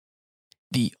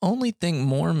the only thing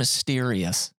more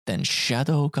mysterious than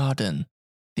Shadow Garden,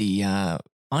 the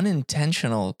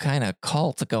unintentional kind of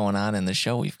cult going on in the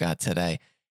show we've got today,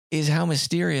 is how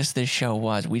mysterious this show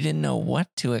was. We didn't know what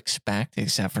to expect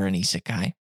except for an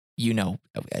isekai.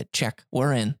 Check,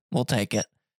 we're in, we'll take it.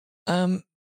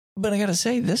 But I gotta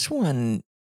say, this one,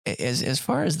 as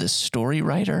far as the story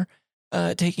writer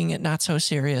taking it not so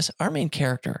serious, our main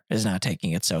character is not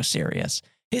taking it so serious.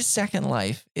 His second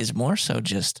life is more so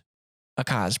just a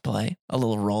cosplay, a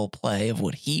little role play of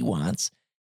what he wants,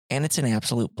 and it's an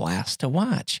absolute blast to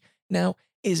watch. Now,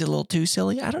 is it a little too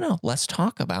silly? I don't know. Let's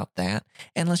talk about that,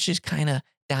 and let's just kind of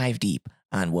dive deep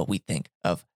on what we think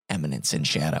of Eminence in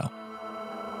Shadow.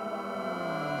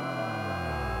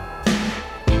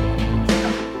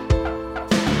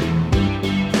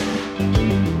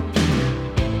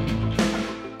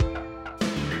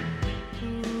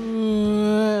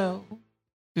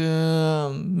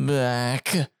 Welcome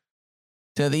back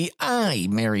to the I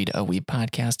Married a Weeb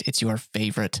podcast. It's your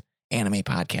favorite anime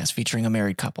podcast featuring a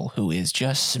married couple who is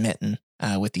just smitten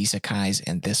with isekais,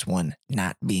 and this one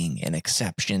not being an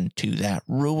exception to that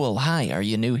rule. Hi, are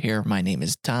you new here? My name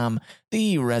is Tom,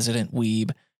 the resident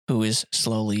weeb who is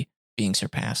slowly being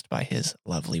surpassed by his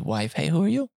lovely wife. Hey, who are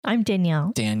you? I'm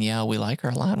Danielle. Danielle, we like her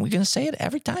a lot. We're going to say it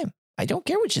every time. I don't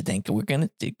care what you think. We're going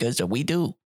to, because we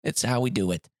do. It's how we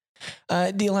do it.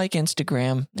 Do you like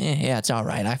Instagram? Yeah, it's all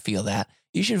right. I feel that.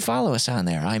 You should follow us on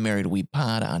there. I Married a Weeb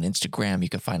Pod on Instagram. You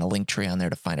can find a link tree on there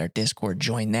to find our Discord.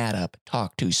 Join that up.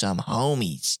 Talk to some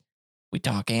homies. We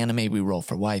talk anime. We roll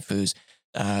for waifus.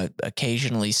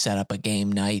 Occasionally set up a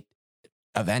game night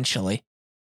eventually.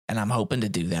 And I'm hoping to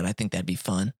do that. I think that'd be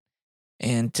fun.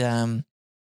 And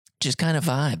just kind of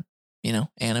vibe. You know,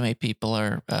 anime people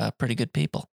are pretty good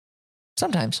people.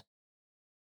 Sometimes.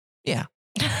 Yeah.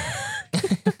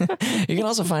 You can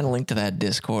also find a link to that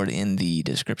Discord in the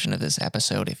description of this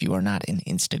episode if you are not an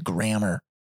Instagrammer.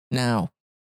 Now,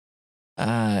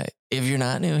 if you're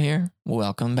not new here,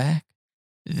 welcome back.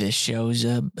 This show's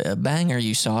a banger.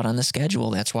 You saw it on the schedule.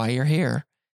 That's why you're here.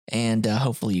 And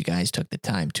hopefully you guys took the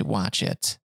time to watch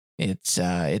it. It's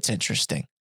interesting.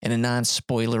 In a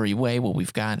non-spoilery way, what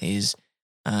we've got is,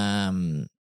 obviously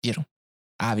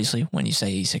when you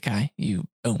say isekai, you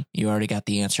already got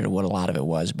the answer to what a lot of it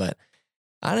was. But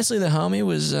honestly, the homie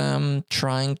was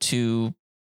trying to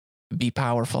be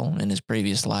powerful in his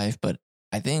previous life, but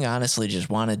I think honestly just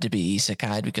wanted to be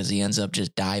isekai'd because he ends up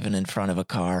just diving in front of a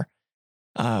car.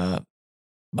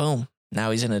 Boom. Now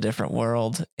he's in a different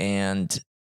world. And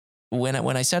when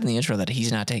I said in the intro that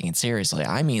he's not taking it seriously,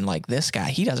 I mean like this guy,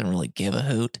 he doesn't really give a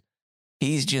hoot.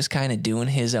 He's just kind of doing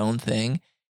his own thing,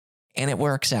 and it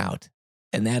works out.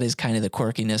 And that is kind of the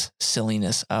quirkiness,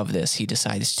 silliness of this. He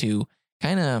decides to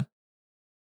kind of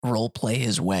role play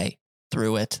his way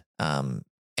through it.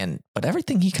 But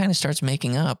everything he kind of starts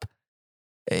making up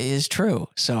is true.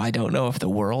 So I don't know if the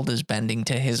world is bending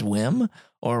to his whim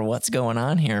or what's going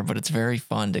on here, but it's very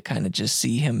fun to kind of just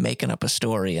see him making up a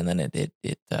story, and then it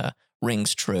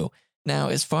rings true. Now,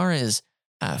 as far as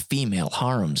female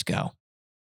harems go,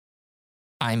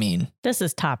 I mean, this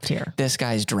is top tier. This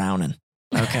guy's drowning.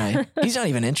 Okay. He's not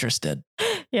even interested.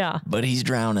 Yeah. But he's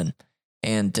drowning.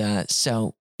 And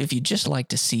so if you'd just like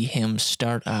to see him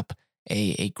start up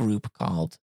a group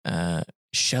called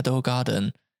Shadow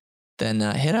Garden, then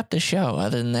hit up the show.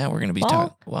 Other than that, we're going to be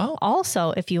talking. Well,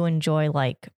 also, if you enjoy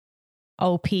like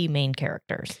OP main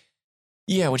characters.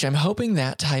 Yeah, which I'm hoping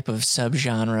that type of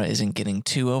subgenre isn't getting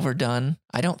too overdone.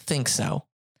 I don't think so.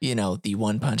 You know, the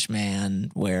One Punch Man,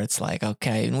 where it's like,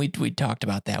 okay, and we talked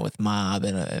about that with Mob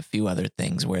and a few other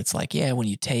things where it's like, yeah, when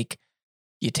you take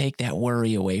that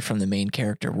worry away from the main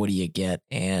character, what do you get?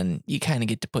 And you kind of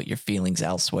get to put your feelings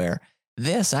elsewhere.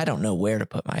 This, I don't know where to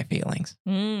put my feelings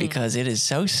because it is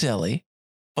so silly,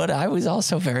 but I was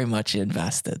also very much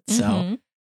invested. So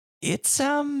it's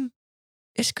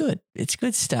good. It's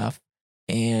good stuff.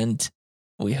 And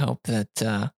we hope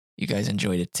that you guys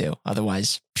enjoyed it too.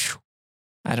 Otherwise,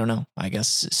 I don't know. I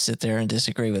guess sit there and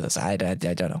disagree with us. I don't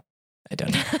know. I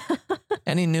don't know.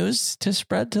 Any news to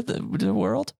spread to the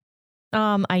world?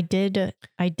 I did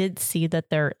see that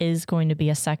there is going to be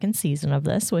a second season of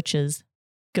this, which is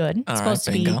good. It's supposed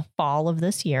to be fall of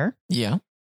this year. Yeah.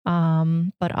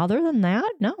 But other than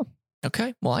that, no.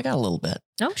 Okay. Well, I got a little bit.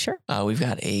 Oh, sure. We've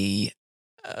got we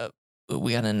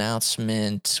got an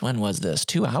announcement. When was this?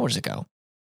 2 hours ago.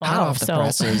 Wow, hot off the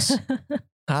presses.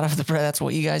 Hot off the press. That's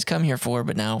what you guys come here for.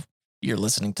 But now you're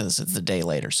listening to this. It's a day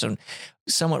later. So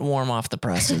somewhat warm off the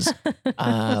presses.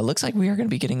 Looks like we are going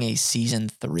to be getting a season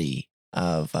 3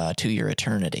 of To Your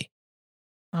Eternity.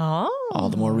 Oh. All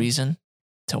the more reason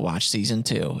to watch season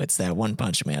 2. It's that One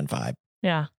Punch Man vibe.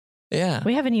 Yeah. Yeah.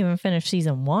 We haven't even finished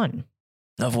season 1.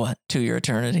 Of what? To Your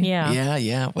Eternity? Yeah.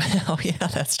 Yeah. Well, yeah,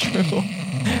 that's true.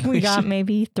 We got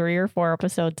maybe 3 or 4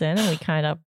 episodes in and we kind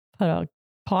of put a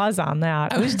pause on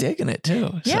that. I was digging it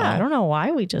too. Yeah, I don't know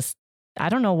why I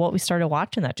don't know what we started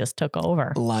watching that just took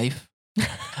over. Life.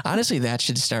 Honestly, that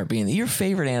should start being your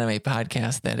favorite anime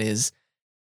podcast. That is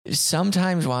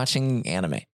sometimes watching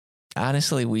anime.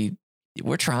 Honestly,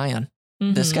 we're trying.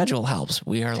 Mm-hmm. The schedule helps.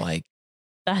 We are like,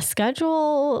 the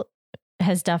schedule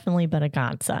has definitely been a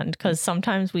godsend because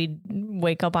sometimes we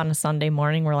wake up on a Sunday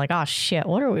morning. We're like, oh shit,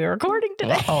 what are we recording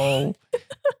today? Oh,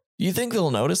 you think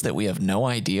they'll notice that we have no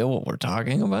idea what we're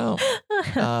talking about?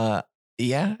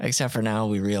 Yeah, except for now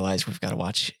we realize we've got to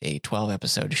watch a 12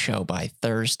 episode show by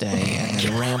Thursday and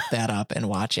then ramp that up and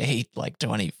watch a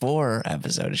 24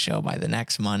 episode show by the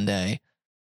next Monday.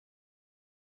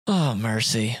 Oh,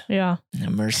 mercy. Yeah.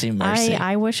 Mercy.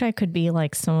 I wish I could be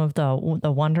like some of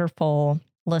the wonderful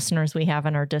listeners we have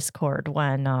in our Discord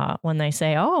when they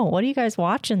say, oh, what are you guys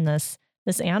watching this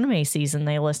anime season?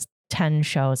 They list 10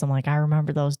 shows. I'm like, I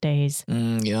remember those days.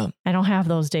 Yeah. I don't have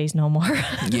those days no more.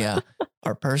 Yeah.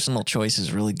 Our personal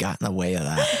choices really got in the way of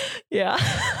that. Yeah.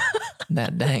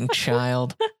 That dang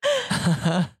child.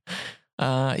 Yeah.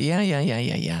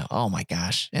 Oh my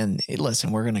gosh. And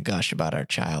listen, we're going to gush about our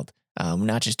child. We're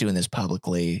not just doing this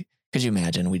publicly. Could you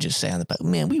imagine we just say on the,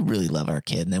 man, we really love our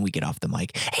kid. And then we get off the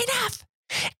mic. Enough.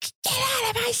 Get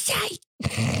out of my sight.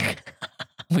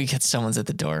 We get someone's at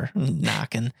the door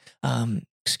knocking.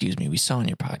 Excuse me. We saw on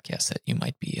your podcast that you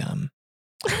might be,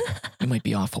 you might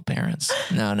be awful parents.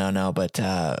 No. But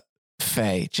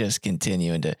Faye just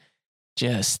continuing to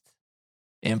just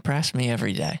impress me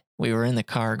every day. We were in the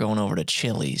car going over to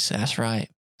Chili's. That's right.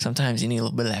 Sometimes you need a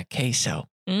little bit of that queso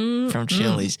from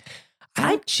Chili's.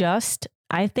 I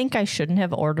think I shouldn't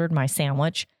have ordered my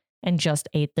sandwich and just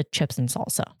ate the chips and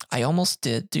salsa. I almost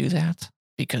did do that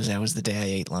because that was the day I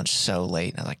ate lunch so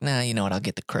late. And I'm like, nah, you know what? I'll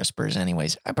get the Crispers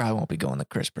anyways. I probably won't be going to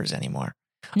Crispers anymore.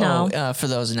 No. For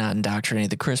those not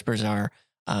indoctrinated, the Crispers are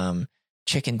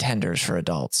chicken tenders for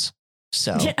adults.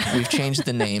 So we've changed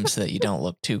the name so that you don't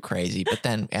look too crazy. But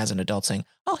then as an adult saying,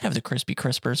 I'll have the crispy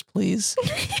Crispers, please.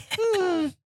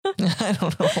 I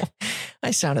don't know.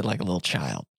 I sounded like a little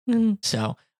child.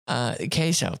 So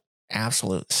queso,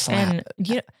 absolute slap.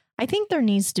 And I think there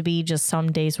needs to be just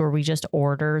some days where we just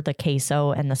order the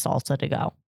queso and the salsa to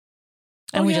go.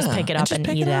 And we just pick it up and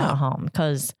eat it at home.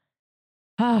 Because,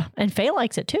 and Faye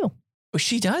likes it too. Well,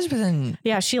 she does, but then...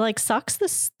 Yeah, she like sucks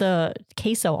the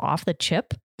queso off the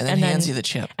chip. And then hands you the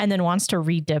chip. And then wants to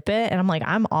re-dip it. And I'm like,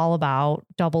 I'm all about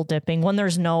double dipping. When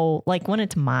there's no, like when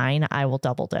it's mine, I will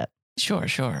double dip. Sure.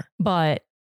 But,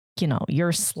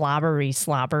 your slobbery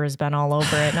slobber has been all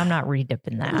over it. And I'm not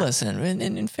re-dipping that. Listen,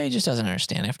 and Faye just doesn't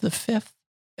understand. After the 5th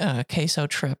queso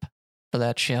trip for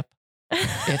that chip,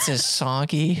 it's as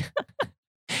soggy.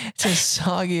 It's as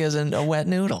soggy as a wet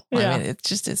noodle. Yeah. I mean,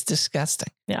 it's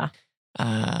disgusting. Yeah.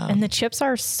 And the chips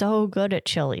are so good at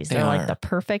Chili's. They're like the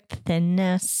perfect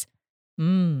thinness.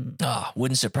 Oh,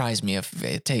 wouldn't surprise me if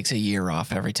it takes a year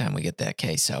off every time we get that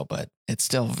queso, but it's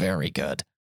still very good.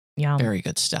 Yeah. Very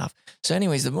good stuff. So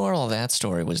anyways, the moral of that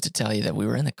story was to tell you that we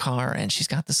were in the car and she's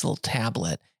got this little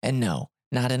tablet. And no,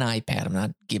 not an iPad. I'm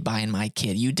not buying my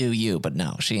kid. You do you, but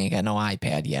no, she ain't got no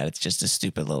iPad yet. It's just a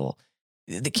stupid little...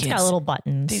 The kids, it's got little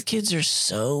buttons. These kids are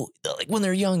so... Like when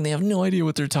they're young, they have no idea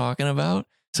what they're talking about.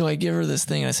 So I give her this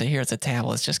thing and I say, here, it's a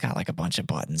tablet. It's just got like a bunch of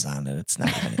buttons on it. It's not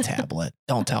even a tablet.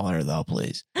 Don't tell her though,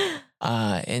 please.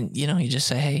 And you just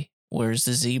say, hey, where's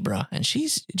the zebra? And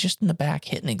she's just in the back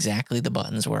hitting exactly the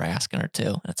buttons we're asking her to.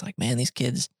 And it's like, man, these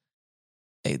kids,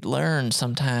 they learn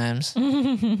sometimes.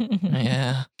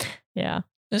 Yeah. Yeah.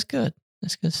 It's good.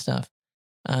 It's good stuff.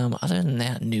 Other than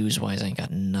that, news-wise, I ain't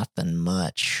got nothing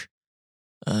much.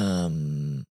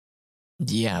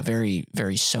 Yeah, very,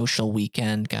 very social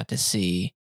weekend. Got to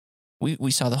see...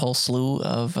 We saw the whole slew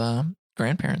of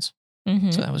grandparents. Mm-hmm.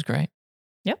 So that was great.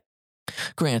 Yep.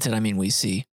 Granted, I mean, we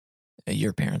see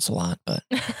your parents a lot, but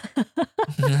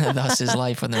thus is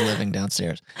life when they're living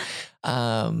downstairs.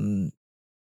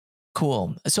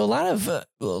 Cool. So a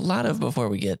lot of before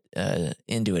we get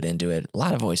into it, a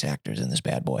lot of voice actors in this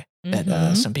bad boy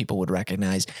that some people would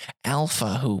recognize.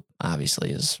 Alpha, who obviously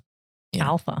is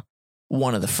Alpha,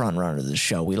 one of the front runners of the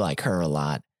show. We like her a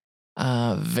lot.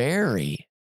 Very,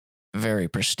 very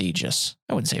prestigious.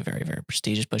 I wouldn't say very, very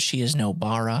prestigious, but she is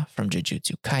Nobara from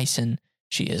Jujutsu Kaisen.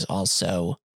 She is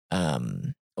also,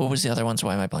 what was the other ones?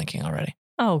 Why am I blanking already?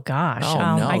 Oh, gosh.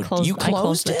 Oh, no. You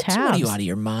closed the it? tabs. What are you, out of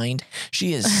your mind?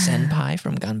 She is Senpai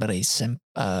from Ganbare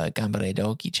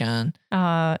Doki-chan.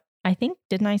 I think,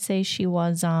 didn't I say she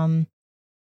was, oh,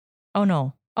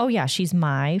 no. Oh yeah, she's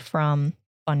Mai from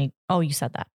Bunny. Oh, you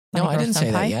said that. No, Bunny I Girl didn't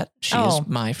say that Senpai? yet. She Oh. is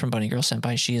Mai from Bunny Girl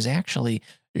Senpai. She is actually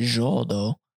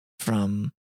Jodo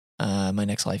from My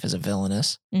Next Life as a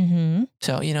Villainess. Mm-hmm.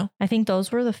 So, you know, I think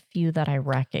those were the few that I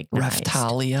recognized.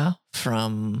 Raftalia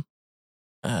from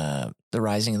The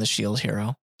Rising of the Shield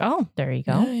Hero. Oh, there you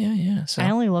go. Yeah. So, I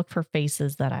only look for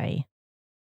faces that I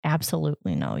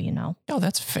absolutely know, you know. oh,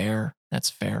 that's fair. That's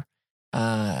fair.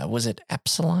 Was it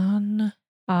Epsilon?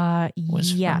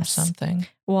 Was Yes. from something?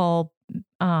 Well,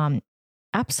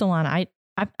 Epsilon,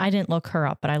 I didn't look her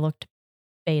up, but I looked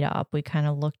Beta up. We kind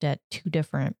of looked at two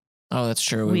different. Oh, that's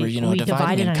true. We were, you know, we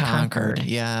divided and conquered.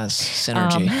 Yes,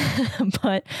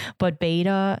 synergy. But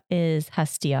Beta is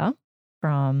Hestia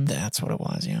from. That's what it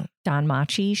was. Yeah.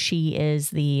 Danmachi. She is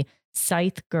the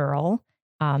Scythe girl.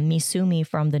 Misumi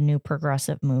from the new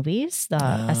progressive movies,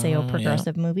 the SAO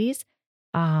progressive movies.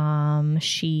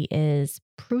 She is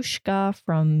Prushka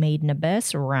from Made in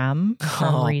Abyss, Rem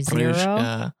from ReZero.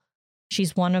 Prushka.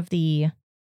 She's one of the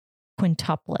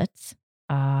quintuplets.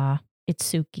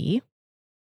 Itsuki.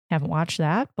 Haven't watched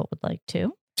that, but would like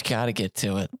to. Got to get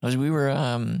to it. We were,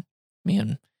 me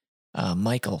and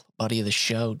Michael, buddy of the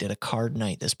show, did a card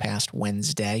night this past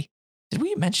Wednesday. Did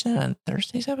we mention that on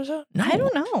Thursday's episode? No, I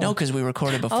don't know. No, because we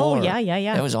recorded before. Oh,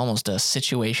 yeah. That was almost a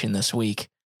situation this week.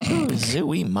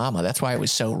 Zooey mama. That's why it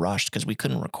was so rushed, because we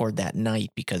couldn't record that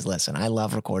night. Because listen, I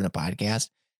love recording a podcast,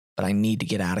 but I need to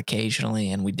get out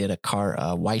occasionally. And we did a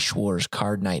Weishwar's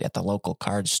card night at the local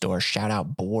card store. Shout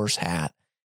out Boar's Hat.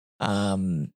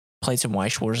 Played some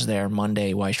Weishwar's there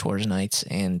Monday, Weishwar's nights,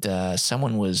 and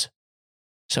someone was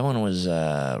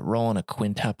rolling a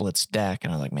quintuplets deck,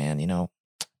 and I was like, man, you know,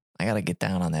 I got to get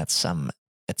down on that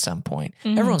at some point.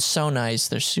 Mm-hmm. Everyone's so nice.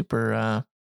 They're super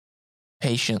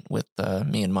patient with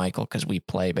me and Michael, because we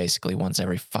play basically once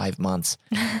every 5 months.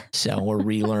 So we're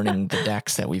relearning the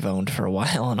decks that we've owned for a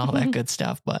while and all that good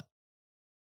stuff. But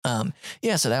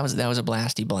yeah, so that was a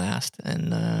blasty blast,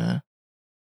 and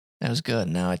that was good.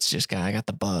 Now it's just I got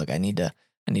the bug. I need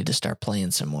to start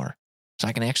playing some more, so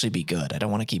I can actually be good. I don't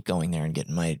want to keep going there and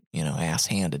getting my, you know, ass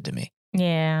handed to me.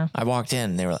 Yeah. I walked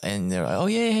in, they were like, oh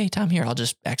yeah, hey Tom, here, I'll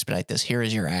just expedite this. Here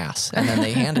is your ass, and then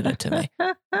they handed it to me.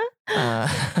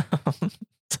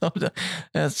 So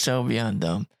that's so beyond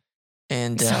dumb.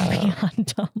 And so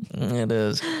beyond dumb. It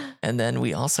is. And then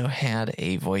we also had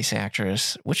a voice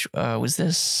actress, which was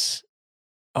this?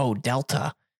 Oh,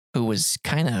 Delta, who was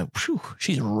kind of,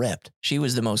 she's ripped. She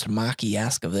was the most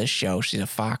Maki-esque of this show. She's a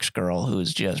Fox girl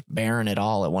who's just bearing it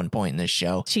all at one point in this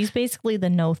show. She's basically the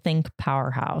no-think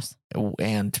powerhouse.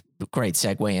 And great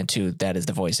segue into that is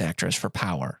the voice actress for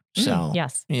Power. So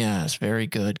yes, very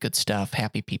good. Good stuff.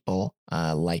 Happy people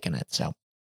liking it. So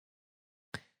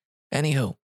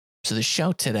anywho, so the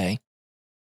show today,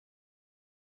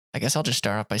 I guess I'll just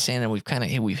start off by saying that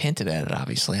we've hinted at it,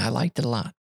 obviously. I liked it a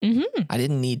lot. Mm-hmm. I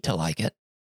didn't need to like it.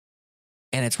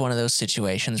 And it's one of those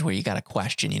situations where you got to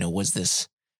question, you know, was this,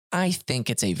 I think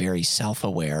it's a very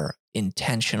self-aware,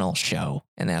 intentional show.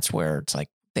 And that's where it's like,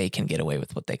 they can get away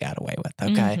with what they got away with.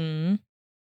 Okay. Mm-hmm.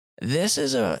 This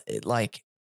is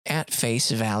at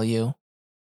face value,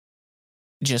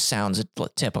 just sounds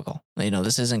typical. You know,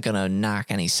 this isn't going to knock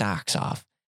any socks off.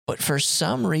 But for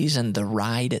some reason, the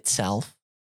ride itself,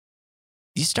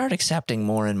 you start accepting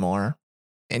more and more,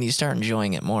 and you start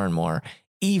enjoying it more and more,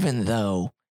 even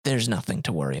though there's nothing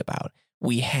to worry about.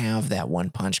 We have that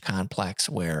one punch complex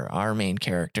where our main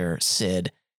character,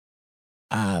 Sid,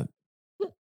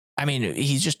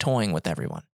 he's just toying with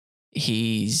everyone.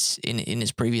 He's in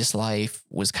his previous life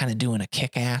was kind of doing a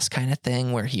kick-ass kind of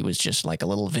thing where he was just like a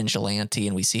little vigilante,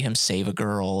 and we see him save a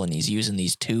girl, and he's using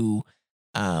these two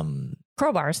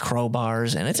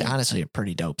crowbars, and it's honestly a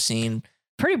pretty dope scene.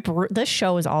 This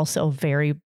show is also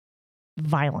very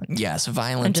violent. Yes,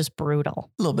 violent. And just brutal.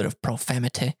 A little bit of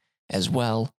profanity as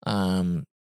well.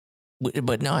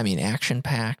 But no, I mean,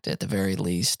 action-packed at the very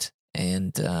least.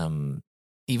 And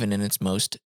even in its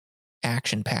most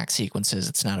action-packed sequences,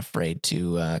 it's not afraid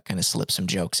to kind of slip some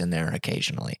jokes in there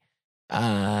occasionally.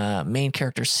 Main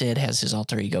character Sid has his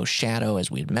alter ego Shadow, as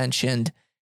we'd mentioned.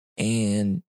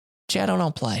 And Shadow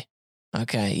don't play.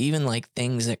 Okay, even like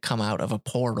things that come out of a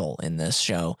portal in this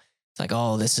show. It's like,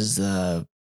 oh, this is the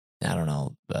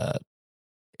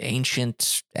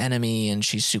ancient enemy, and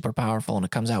she's super powerful, and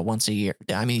it comes out once a year.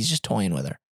 I mean, he's just toying with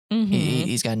her. Mm-hmm.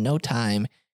 He's got no time.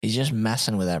 He's just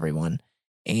messing with everyone.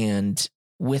 And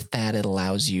with that, it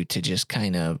allows you to just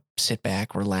kind of sit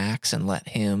back, relax, and let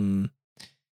him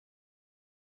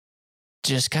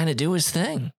just kind of do his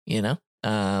thing, you know?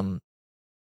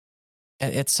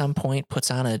 At some point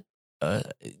puts on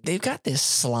they've got this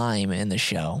slime in the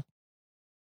show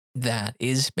that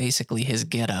is basically his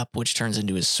getup, which turns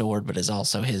into his sword, but is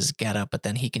also his getup. But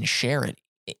then he can share it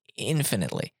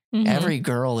infinitely. Mhm. Every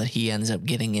girl that he ends up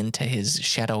getting into his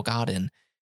Shadow God in,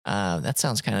 that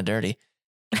sounds kind of dirty.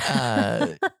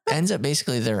 Ends up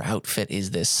basically their outfit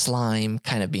is this slime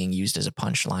kind of being used as a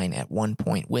punchline at one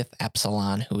point with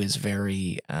Epsilon, who is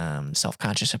very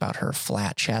self-conscious about her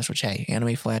flat chest, which, hey,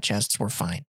 anime flat chests were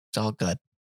fine. It's all good.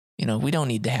 You know, we don't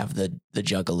need to have the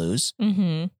juggaloos,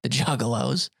 Mhm. the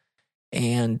juggalos.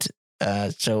 And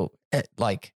so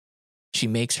like she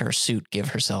makes her suit give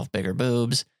herself bigger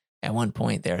boobs. At one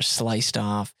point they're sliced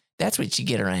off. That's what you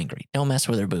get her angry. Don't mess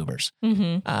with her boobers.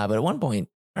 Mhm. But at one point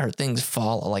her things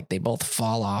fall, like they both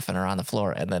fall off and are on the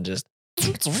floor, and then just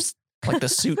like the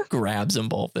suit grabs them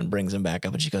both and brings them back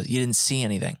up. And she goes, "You didn't see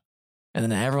anything." And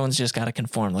then everyone's just got to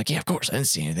conform. Like, yeah, of course I didn't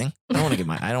see anything. I don't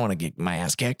want to get my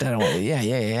ass kicked. I don't want to.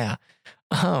 Yeah.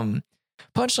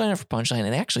 Punchline after punchline.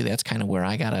 And actually that's kind of where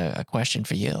I got a question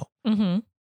for you. Mhm.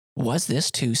 Was this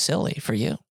too silly for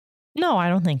you? No, I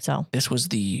don't think so. This was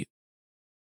the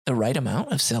right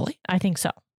amount of silly? I think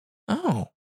so.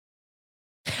 Oh,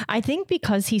 I think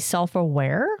because he's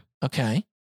self-aware, okay.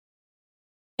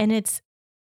 and is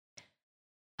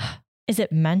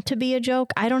it meant to be a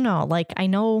joke? I don't know. Like, I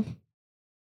know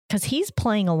because he's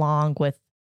playing along with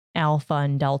Alpha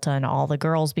and Delta and all the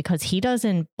girls because he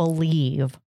doesn't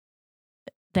believe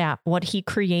that what he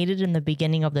created in the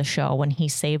beginning of the show when he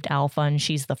saved Alpha and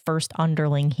she's the first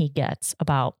underling he gets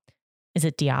about, is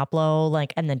it Diablo,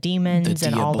 like, and the demons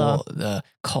and all the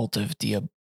cult of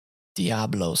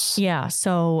Diablos. Yeah.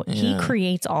 So he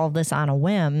creates all this on a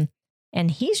whim, and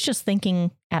he's just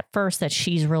thinking at first that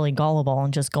she's really gullible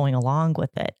and just going along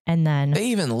with it. And then they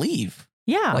even leave.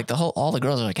 Yeah. Like all the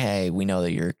girls are like, "Hey, we know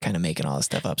that you're kind of making all this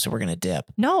stuff up, so we're going to dip."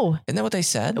 No. Isn't that what they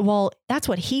said? Well, that's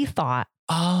what he thought.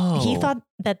 Oh. He thought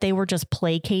that they were just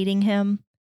placating him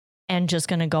and just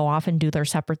going to go off and do their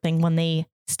separate thing when they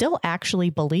still actually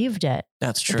believed it.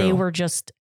 That's true. They were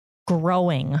just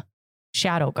growing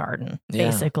Shadow Garden,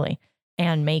 basically,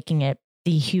 and making it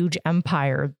the huge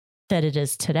empire that it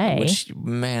is today. Which,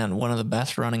 man, one of the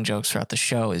best running jokes throughout the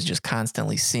show is just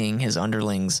constantly seeing his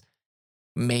underlings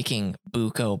making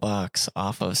buco bucks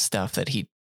off of stuff that he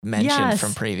mentioned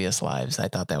from previous lives. I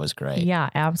thought that was great. Yeah,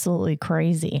 absolutely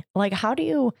crazy. Like, how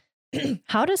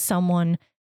does someone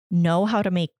know how to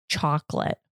make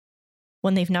chocolate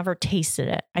when they've never tasted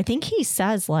it? I think he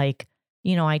says, like,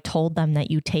 you know, I told them that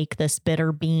you take this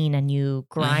bitter bean and you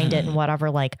grind it and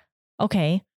whatever. Like,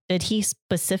 okay, did he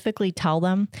specifically tell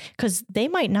them? Because they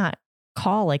might not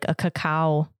call like a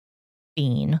cacao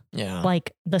bean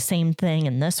like the same thing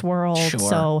in this world. Sure.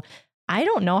 So I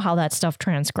don't know how that stuff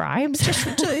transcribes.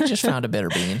 They just found a bitter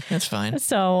bean. That's fine.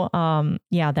 So,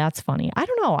 yeah, that's funny. I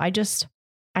don't know.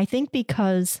 I think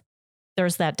because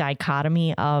there's that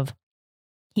dichotomy of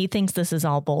he thinks this is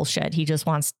all bullshit. He just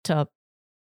wants to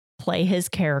play his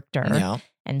character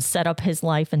and set up his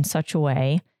life in such a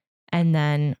way. And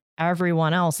then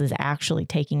everyone else is actually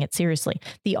taking it seriously.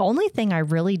 The only thing I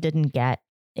really didn't get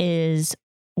is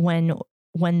when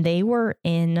they were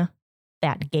in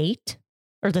that gate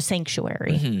or the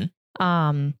sanctuary,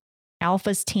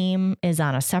 Alpha's team is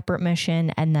on a separate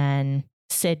mission, and then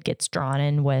Sid gets drawn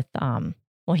in with,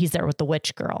 he's there with the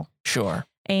witch girl. Sure.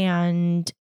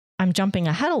 And I'm jumping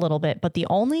ahead a little bit, but the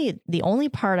only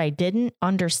part I didn't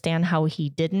understand how he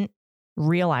didn't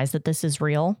realize that this is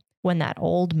real when that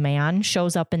old man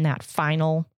shows up in that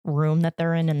final room that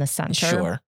they're in the center.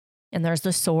 Sure. And there's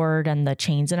the sword and the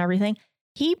chains and everything.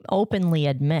 He openly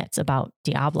admits about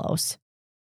Diablos.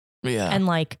 Yeah. And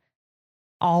like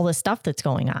all the stuff that's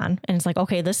going on. And it's like,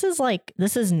 okay, this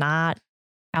is not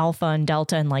Alpha and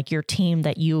Delta and like your team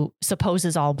that you suppose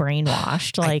is all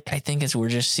brainwashed. Like, I think we're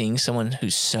just seeing someone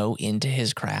who's so into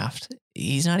his craft.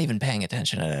 He's not even paying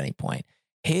attention at any point.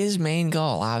 His main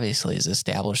goal, obviously, is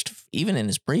established even in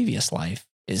his previous life,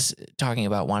 is talking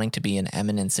about wanting to be an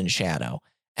eminence in shadow.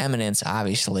 Eminence,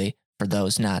 obviously, for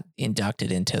those not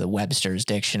inducted into the Webster's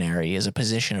dictionary, is a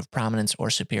position of prominence or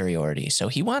superiority. So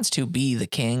he wants to be the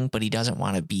king, but he doesn't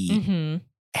want to be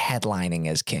headlining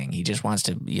as king. He just wants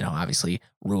to, obviously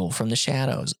rule from the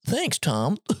shadows. Thanks,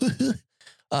 Tom.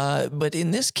 But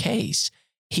in this case,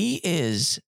 he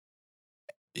is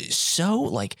so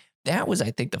like, that was, I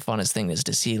think, the funnest thing is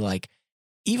to see, like,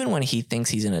 even when he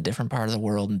thinks he's in a different part of the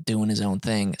world and doing his own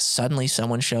thing, suddenly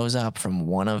someone shows up from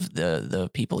one of the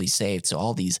people he saved. So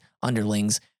all these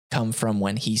underlings come from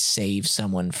when he saves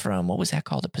someone from, what was that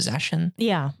called? A possession?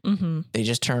 Yeah. Mm-hmm. They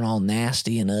just turn all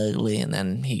nasty and ugly. And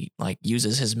then he like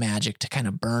uses his magic to kind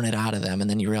of burn it out of them. And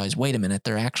then you realize, wait a minute,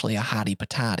 they're actually a hottie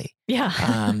patati.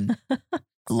 Yeah.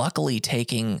 Luckily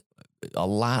taking a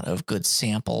lot of good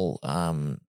sample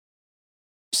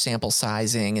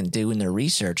sizing and doing their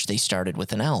research, they started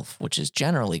with an elf, which is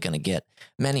generally going to get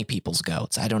many people's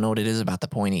goats. I don't know what it is about the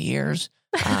pointy ears,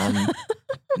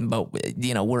 but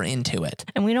we're into it.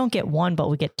 And we don't get one, but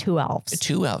we get 2 elves.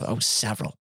 2 elves. Oh,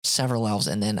 several elves.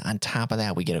 And then on top of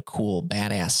that, we get a cool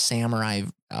badass samurai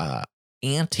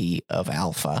auntie of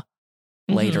Alpha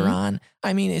later on.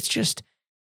 I mean, it's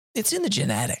in the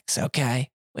genetics. Okay.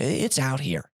 It's out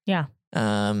here. Yeah.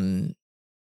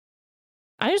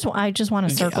 I just want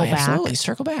to circle back. Absolutely,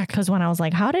 circle back. Because when I was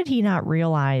like, how did he not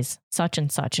realize such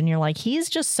and such? And you're like, he's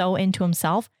just so into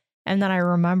himself. And then I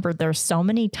remembered there's so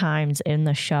many times in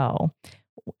the show.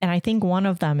 And I think one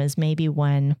of them is maybe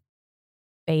when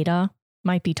Beta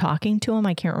might be talking to him.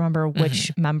 I can't remember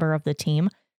which member of the team,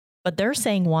 but they're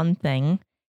saying one thing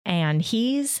and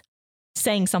he's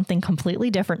saying something completely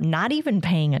different, not even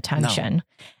paying attention.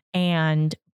 No.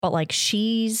 But like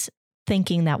she's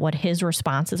thinking that what his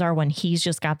responses are when he's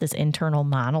just got this internal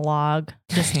monologue,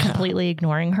 just completely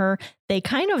ignoring her. They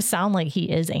kind of sound like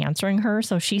he is answering her.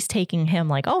 So she's taking him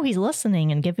like, oh, he's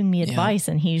listening and giving me advice.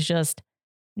 And he's just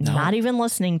not even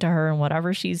listening to her and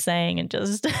whatever she's saying and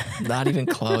just not even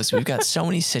close. We've got so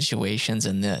many situations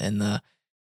in the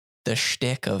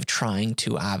shtick of trying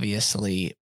to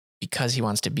obviously, because he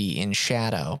wants to be in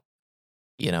shadow,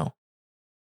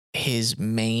 his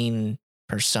main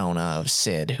persona of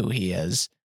Sid, who he is,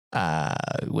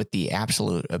 with the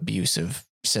absolute abusive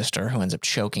sister who ends up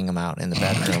choking him out in the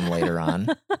bedroom later on.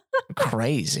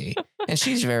 Crazy. And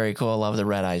she's very cool. Love the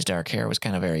red eyes, dark hair. Was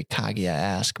kind of very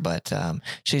Kaguya-esque, but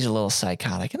she's a little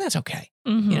psychotic, and that's okay.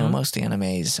 Most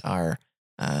animes are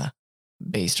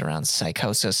based around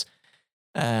psychosis.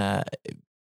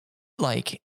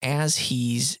 Like as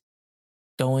he's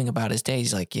going about his day,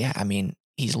 he's like,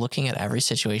 he's looking at every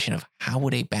situation of how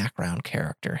would a background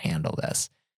character handle this.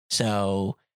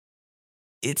 So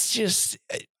it's just,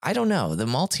 I don't know, the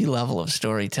multi-level of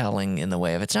storytelling in the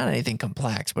way of, it's not anything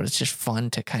complex, but it's just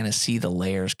fun to kind of see the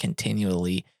layers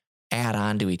continually add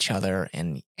on to each other.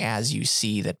 And as you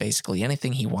see that basically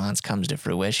anything he wants comes to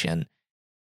fruition,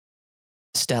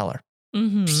 stellar.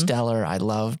 Stellar. I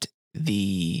loved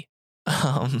the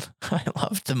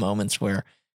moments where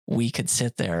we could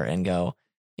sit there and go,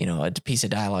 a piece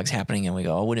of dialogue's happening and we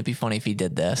go, oh, wouldn't it be funny if he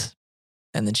did this?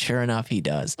 And then sure enough, he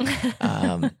does.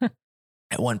 At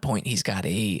one point, he's got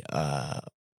a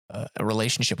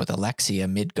relationship with Alexia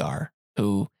Midgar,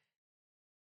 who,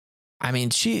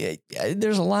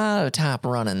 there's a lot of top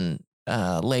running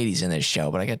ladies in this show,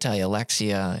 but I got to tell you,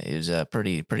 Alexia is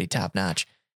pretty top notch.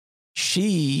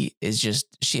 She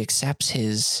accepts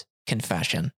his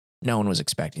confession. No one was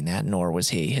expecting that, nor was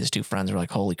he. His 2 friends were like,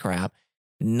 holy crap.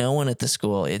 No one at the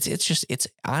school. It's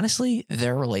honestly,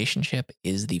 their relationship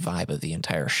is the vibe of the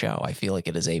entire show. I feel like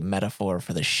it is a metaphor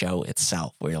for the show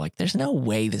itself, where you're like, there's no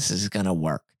way this is going to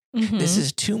work. This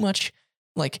is too much.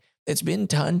 Like, it's been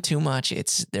done too much.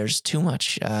 There's too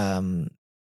much,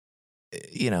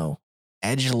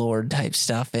 edgelord type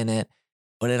stuff in it,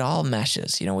 but it all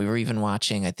meshes. We were even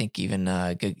watching, I think even,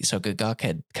 Gaguk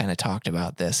had kind of talked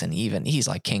about this, and even he's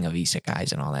like king of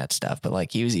isekais and all that stuff. But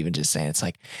like, he was even just saying, it's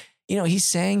like, he's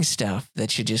saying stuff that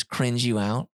should just cringe you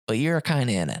out, but you're kind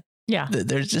of in it. Yeah.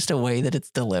 There's just a way that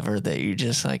it's delivered that you're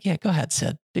just like, yeah, go ahead,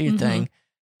 Sid, do your thing.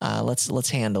 Let's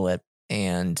handle it,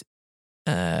 and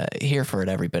here for it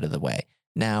every bit of the way.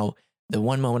 Now, the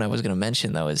one moment I was going to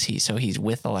mention though is he's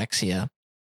with Alexia,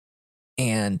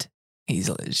 and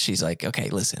she's like, okay,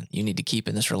 listen, you need to keep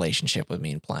in this relationship with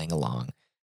me and playing along.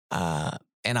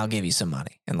 And I'll give you some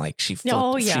money. And like she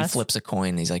flips a coin.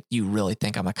 And he's like, you really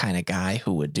think I'm a kind of guy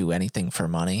who would do anything for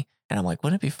money? And I'm like,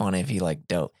 wouldn't it be funny if he like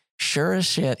dope? Sure as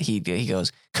shit. He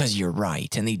goes, cause you're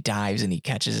right. And he dives and he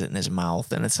catches it in his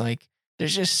mouth. And it's like,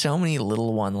 there's just so many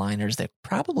little one-liners that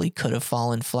probably could have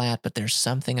fallen flat, but there's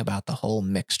something about the whole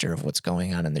mixture of what's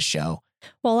going on in the show.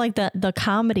 Well, like the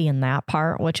comedy in that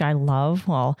part, which I love.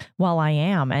 Well, I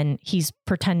am. And he's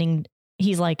pretending,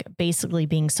 he's like basically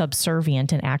being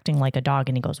subservient and acting like a dog,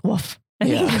 and he goes, woof. And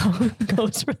he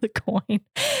goes for the coin.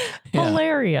 Yeah.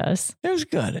 Hilarious. It was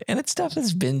good. And it's stuff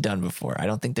that's been done before. I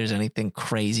don't think there's anything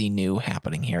crazy new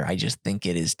happening here. I just think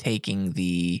it is taking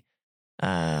the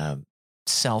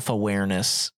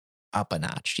self-awareness up a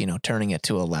notch, turning it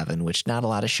to 11, which not a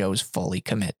lot of shows fully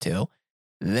commit to.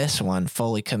 This one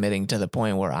fully committing to the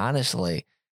point where, honestly,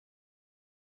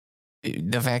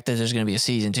 the fact that there's going to be a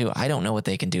season 2, I don't know what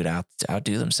they can do to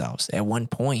outdo themselves. At one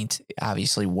point,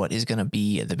 obviously, what is going to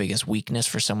be the biggest weakness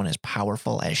for someone as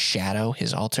powerful as Shadow,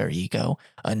 his alter ego,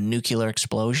 a nuclear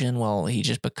explosion? Well, he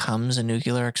just becomes a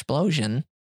nuclear explosion.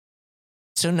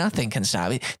 So nothing can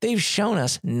stop it. They've shown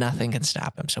us nothing can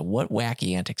stop him. So what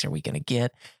wacky antics are we going to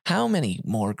get? How many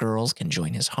more girls can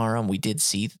join his harem? We did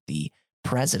see the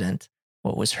president.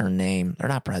 What was her name? Or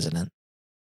not president.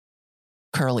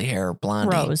 Curly hair,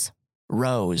 blondie.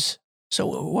 Rose. So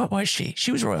what was she?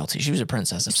 She was royalty. She was a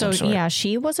princess of some sort. Yeah,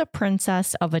 she was a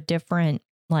princess of a different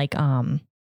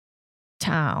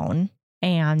town,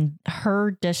 and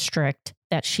her district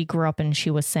that she grew up in, she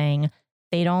was saying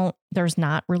there's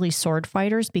not really sword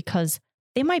fighters because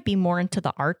they might be more into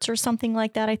the arts or something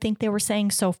like that. I think they were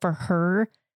saying. So for her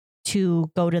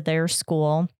to go to their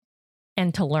school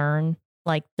and to learn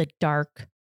like the dark,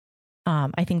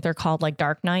 I think they're called like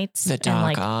dark knights. The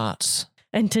dark arts.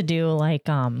 And to do like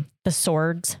the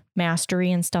swords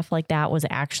mastery and stuff like that was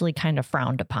actually kind of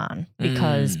frowned upon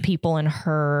because people in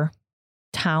her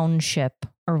township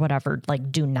or whatever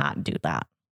like do not do that.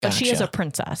 But she is a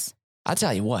princess. I'll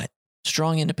tell you what,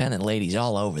 strong independent ladies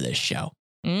all over this show.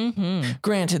 Mm-hmm.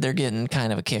 Granted, they're getting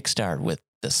kind of a kickstart with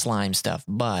the slime stuff,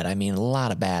 but I mean, a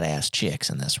lot of badass chicks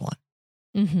in this one.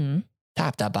 Mm-hmm.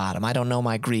 Top to bottom. I don't know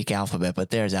my Greek alphabet, but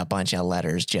there's a bunch of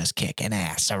letters just kicking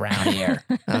ass around here.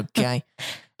 Okay.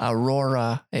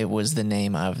 Aurora, it was the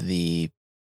name of the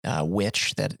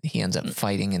witch that he ends up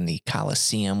fighting in the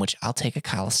Colosseum, which I'll take a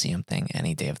Colosseum thing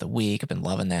any day of the week. I've been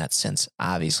loving that since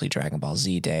obviously Dragon Ball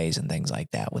Z days and things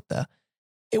like that.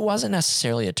 It wasn't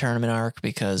necessarily a tournament arc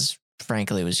because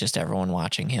frankly, it was just everyone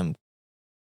watching him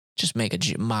just make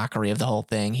a mockery of the whole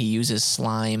thing. He uses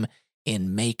slime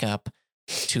in makeup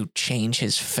to change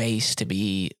his face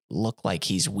to look like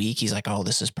he's weak. He's like, oh,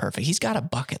 this is perfect. He's got a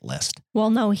bucket list. Well,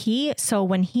 no, so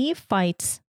when he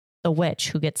fights the witch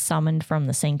who gets summoned from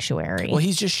the sanctuary. Well,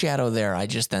 he's just Shadow there. I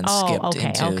just then skipped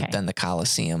into then the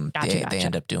Colosseum. Gotcha. They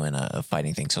end up doing a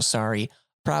fighting thing. So sorry.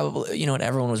 Probably, you know what?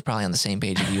 Everyone was probably on the same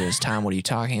page as you as Tom. What are you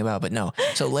talking about? But no.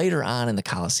 So later on in the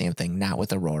Colosseum thing, not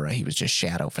with Aurora, he was just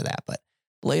Shadow for that. But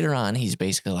later on, he's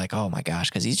basically like, oh my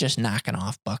gosh, because he's just knocking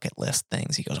off bucket list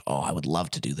things. He goes, oh, I would love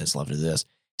to do this, love to do this.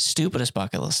 Stupidest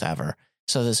bucket list ever.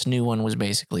 So this new one was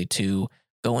basically to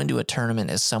go into a tournament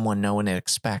as someone no one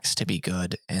expects to be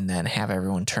good and then have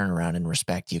everyone turn around and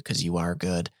respect you because you are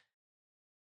good.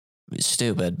 It's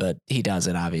stupid, but he does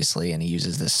it obviously, and he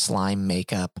uses this slime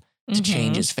makeup to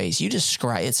change his face.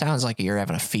 It sounds like you're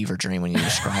having a fever dream when you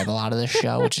describe a lot of this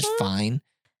show, which is fine.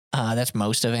 That's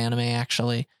most of anime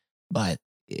actually. But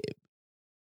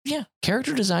yeah,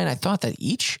 character design. I thought that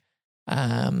each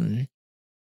of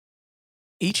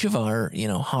our,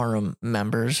 harem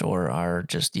members or our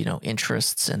just,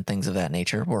 interests and things of that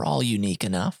nature were all unique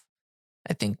enough.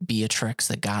 I think Beatrix,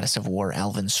 the goddess of war,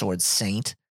 elven sword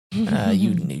saint, you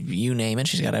name it.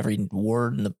 She's got every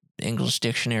word in the English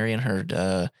dictionary in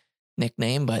her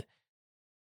nickname, but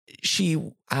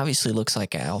she obviously looks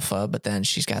like Alpha, but then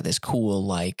she's got this cool,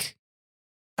 like,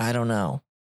 I don't know,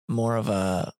 more of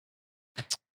a,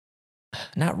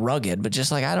 not rugged, but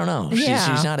just like, I don't know.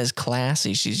 She's not as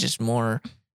classy. She's just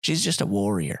a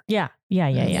warrior. Yeah.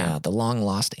 The long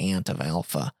lost aunt of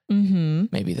Alpha. Mm-hmm.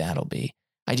 Maybe that'll be.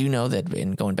 I do know that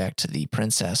in going back to the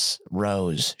Princess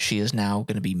Rose, she is now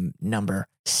going to be number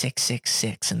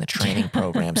 666 in the training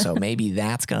program. So maybe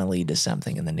that's going to lead to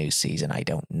something in the new season. I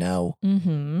don't know.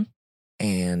 Mm-hmm.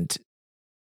 And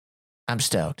I'm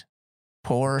stoked.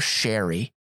 Poor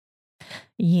Sherry.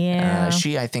 Yeah.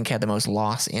 She, I think, had the most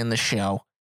loss in the show.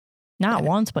 Not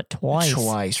once, but twice.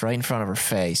 Twice, right in front of her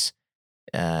face.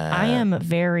 I am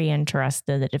very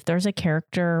interested that if there's a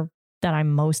character that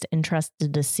I'm most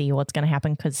interested to see what's going to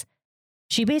happen, because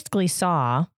she basically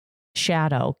saw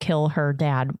Shadow kill her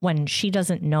dad when she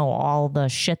doesn't know all the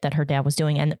shit that her dad was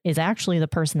doing and is actually the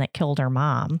person that killed her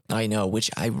mom. I know,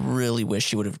 which I really wish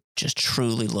she would have just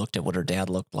truly looked at what her dad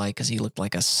looked like, because he looked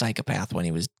like a psychopath when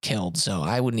he was killed. So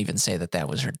I wouldn't even say that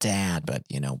was her dad, but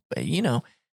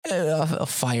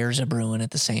fires are brewing at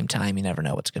the same time. You never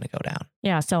know what's going to go down.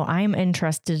 Yeah, so I'm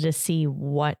interested to see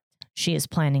what she is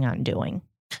planning on doing.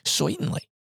 Certainly.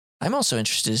 I'm also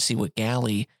interested to see what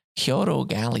Hyodo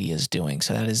Gali is doing.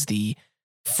 So that is the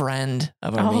friend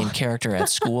of our main character at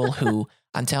school who,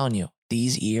 I'm telling you,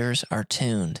 these ears are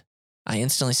tuned. I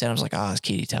instantly said, I was like, it's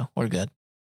Kirito. We're good.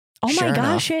 Oh sure my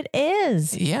gosh, enough, it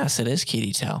is. Yes, it is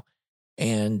Kirito.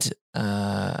 And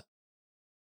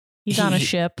he's on a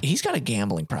ship. He's got a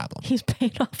gambling problem. He's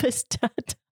paying off his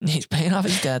debt. He's paying off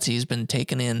his debts. He's been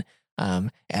taken in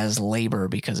as labor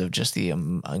because of just the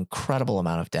incredible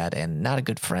amount of debt, and not a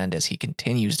good friend as he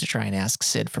continues to try and ask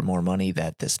Sid for more money,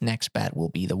 that this next bet will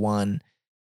be the one.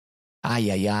 A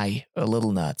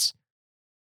little nuts.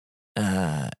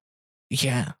 Yeah,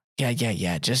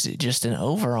 Yeah. Just an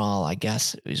overall, I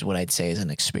guess, is what I'd say is an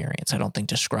experience. I don't think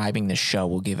describing the show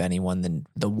will give anyone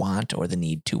the want or the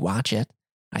need to watch it.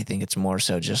 I think it's more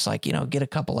so just like, get a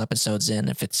couple episodes in.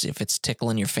 If it's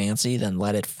tickling your fancy, then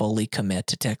let it fully commit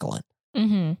to tickling.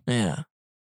 Mm-hmm. Yeah.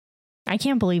 I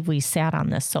can't believe we sat on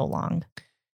this so long.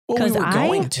 Well, we were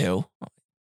going to,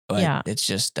 but it's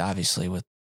just obviously with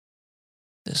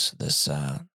this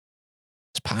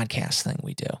podcast thing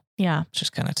we do. Yeah. It's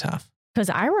just kind of tough. Because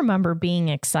I remember being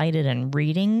excited and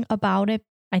reading about it.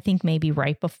 I think maybe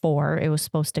right before it was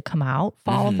supposed to come out,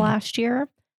 fall of last year.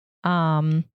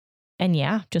 And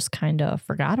yeah, just kind of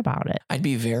forgot about it. I'd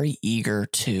be very eager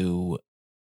to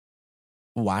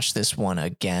watch this one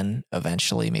again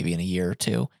eventually, maybe in a year or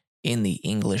two, in the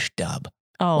English dub.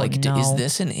 Oh, no. Is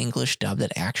this an English dub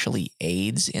that actually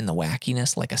aids in the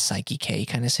wackiness, like a Psyche K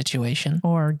kind of situation?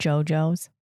 Or JoJo's.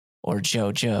 Or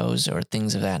JoJo's or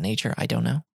things of that nature. I don't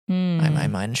know.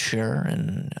 I'm unsure,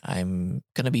 and I'm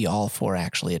going to be all for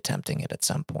actually attempting it at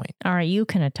some point. All right, you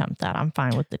can attempt that. I'm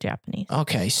fine with the Japanese.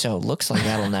 Okay, so looks like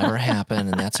that'll never happen,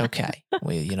 and that's okay.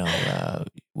 We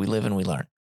live and we learn.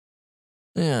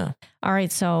 Yeah. All right,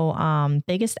 so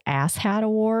biggest asshat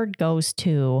award goes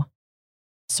to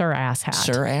Sir Asshat.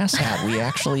 Sir Asshat. We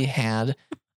actually had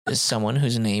someone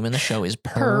whose name in the show is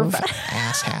Perv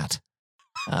Asshat.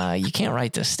 You can't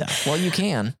write this stuff. Well, you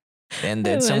can. And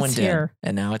then someone did. Here.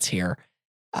 And now it's here.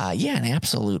 Yeah, an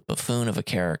absolute buffoon of a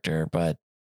character, but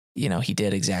he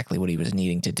did exactly what he was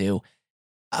needing to do.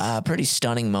 A pretty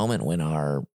stunning moment when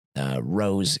our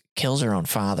Rose kills her own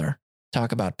father.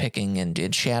 Talk about picking and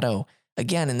did Shadow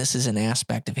again, and this is an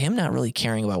aspect of him not really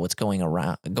caring about what's going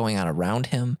on around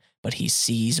him, but he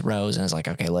sees Rose and is like,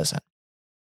 okay, listen.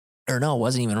 Or no, it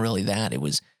wasn't even really that. It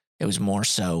was more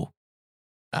so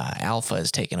Alpha is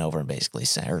taken over and basically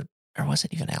said, or was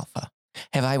it even Alpha?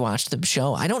 Have I watched the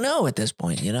show? I don't know at this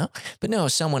point, But no,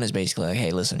 someone is basically like,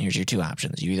 hey, listen, here's your two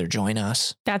options. You either join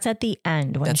us. That's at the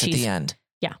end. At the end.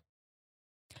 Yeah.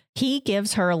 He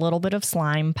gives her a little bit of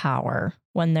slime power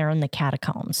when they're in the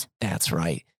catacombs. That's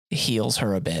right. Heals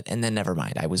her a bit. And then never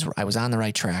mind. I was on the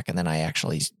right track, and then I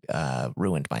actually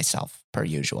ruined myself per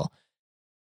usual.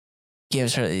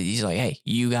 He's like, hey,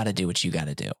 you got to do what you got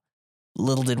to do.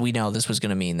 Little did we know this was going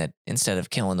to mean that instead of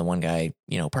killing the one guy,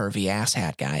 pervy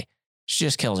asshat guy, she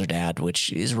just kills her dad,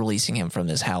 which is releasing him from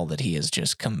this hell that he has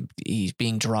just he's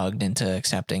being drugged into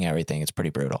accepting everything. It's pretty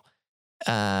brutal.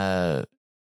 And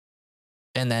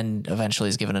then eventually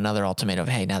is given another ultimatum of,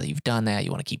 hey, now that you've done that,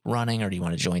 you want to keep running or do you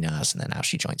want to join us? And then now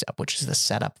she joins up, which is the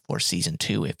setup for season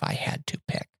 2 if I had to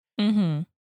pick. Mm-hmm.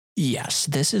 Yes,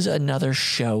 this is another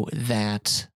show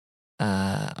that,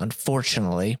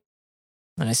 unfortunately,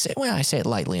 and I say it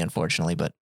lightly, unfortunately,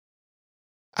 but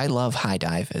I love High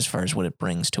Dive as far as what it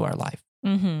brings to our life.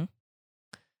 Mm-hmm.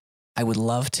 I would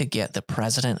love to get the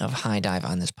president of High Dive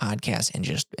on this podcast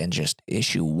and just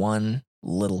issue one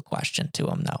little question to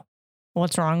him, though.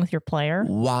 What's wrong with your player?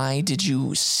 Why did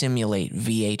you simulate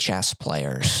VHS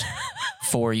players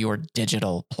for your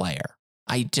digital player?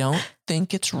 I don't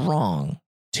think it's wrong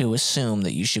to assume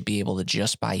that you should be able to,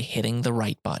 just by hitting the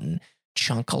right button,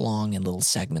 chunk along in little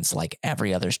segments like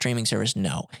every other streaming service.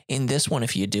 No. In this one,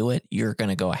 if you do it, you're going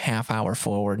to go a half hour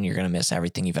forward and you're going to miss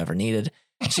everything you've ever needed.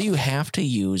 So you have to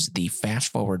use the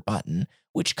fast forward button,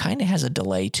 which kind of has a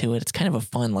delay to it. It's kind of a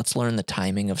fun, let's learn the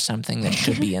timing of something that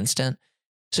should be instant.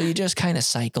 So you just kind of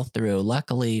cycle through.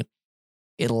 Luckily,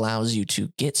 it allows you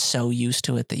to get so used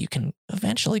to it that you can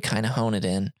eventually kind of hone it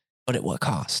in, but at what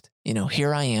cost?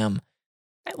 Here I am.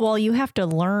 Well, you have to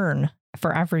learn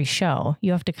for every show.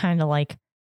 You have to kind of like,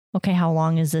 okay, how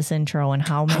long is this intro and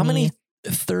how many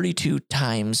 32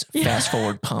 times fast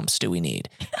forward pumps do we need?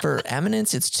 For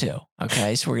Eminence, it's 2.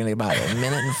 Okay. So we're going to get about 1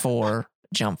 minute and 4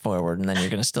 jump forward. And then you're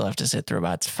going to still have to sit through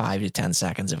about 5 to 10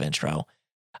 seconds of intro.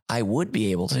 I would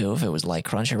be able to if it was like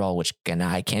Crunchyroll, which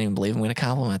I can't even believe I'm going to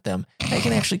compliment them. I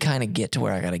can actually kind of get to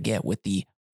where I got to get with the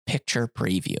picture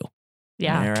preview.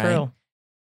 Yeah, true.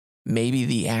 Maybe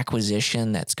the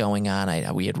acquisition that's going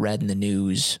on. We had read in the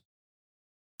news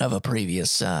of a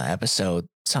previous episode,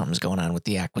 something's going on with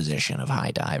the acquisition of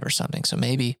High Dive or something. So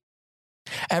maybe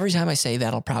every time I say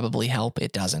that'll probably help,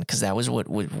 it doesn't, because that was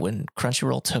when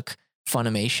Crunchyroll took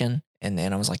Funimation, and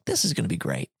then I was like, this is going to be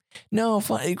great. No,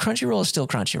 Crunchyroll is still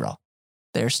Crunchyroll.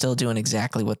 They're still doing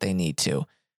exactly what they need to.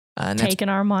 And taking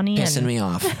our money, pissing me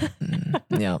off.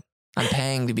 Yeah, I'm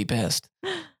paying to be pissed.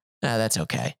 That's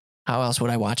okay. How else would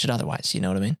I watch it otherwise? You know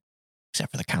what I mean?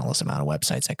 Except for the countless amount of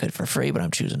websites I could for free, but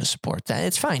I'm choosing to support that.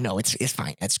 It's fine. No, it's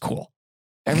fine. It's cool.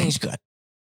 Everything's good.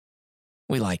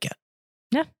 We like it.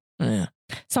 Yeah. Yeah.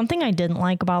 Something I didn't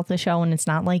like about the show, and it's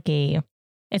not like a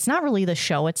It's not really the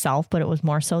show itself, but it was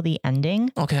more so the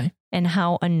ending Okay. and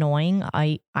how annoying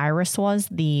Iris was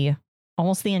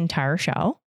almost the entire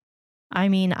show. I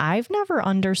mean, I've never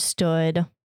understood,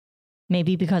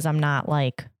 maybe because I'm not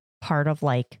like part of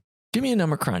like. Give me a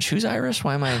number crunch. Who's Iris?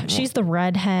 Why am I? She's the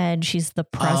redhead. She's the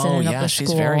president of the school.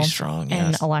 She's very strong.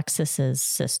 And Yes. Alexis's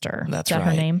sister. That's Is that her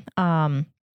right. name?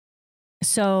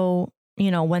 So,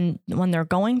 you know, when they're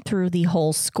going through the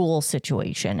whole school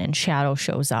situation and Shadow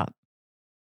shows up,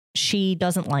 she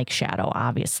doesn't like Shadow,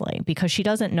 obviously, because she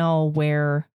doesn't know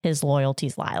where his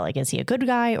loyalties lie. Like, is he a good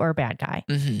guy or a bad guy?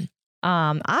 Mm-hmm.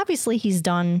 Obviously, he's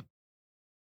done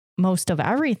most of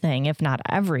everything, if not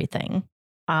everything,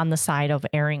 on the side of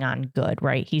erring on good,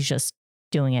 right? He's just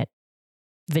doing it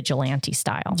vigilante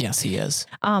style. Yes, he is.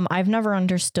 I've never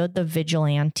understood the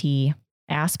vigilante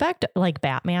aspect, like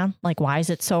Batman. Like, why is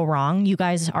it so wrong? You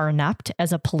guys are inept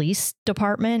as a police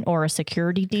department or a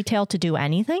security detail to do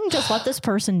anything. Just let this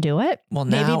person do it. Well,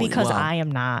 now, Maybe because I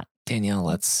am not. Danielle,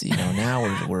 let's,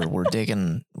 now we're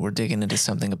digging into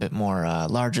something a bit more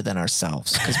larger than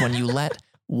ourselves. Because when you let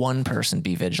one person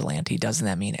be vigilante, doesn't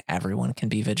that mean everyone can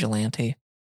be vigilante?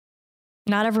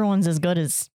 Not everyone's as good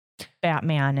as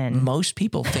Batman, and most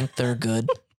people think they're good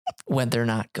when they're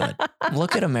not good.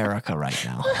 Look at America right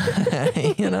now.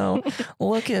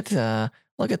 Look at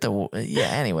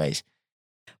anyways.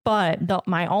 But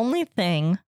my only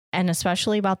thing, and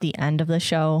especially about the end of the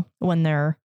show,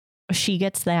 when she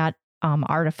gets that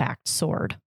artifact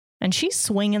sword and she's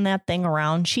swinging that thing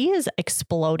around, she is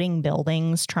exploding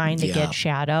buildings trying to get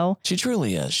Shadow. She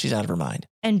truly is. She's out of her mind.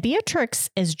 And Beatrix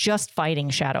is just fighting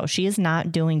Shadow. She is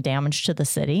not doing damage to the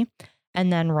city.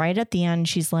 And then right at the end,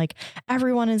 she's like,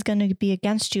 everyone is going to be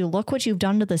against you. Look what you've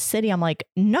done to the city. I'm like,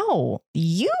 no,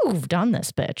 you've done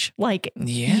this, bitch. Like,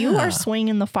 you are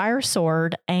swinging the fire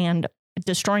sword and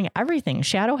destroying everything.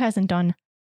 Shadow hasn't done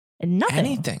nothing.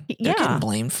 Anything. They're getting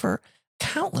blamed for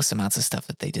countless amounts of stuff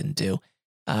that they didn't do.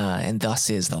 And thus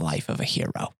is the life of a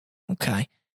hero. Okay.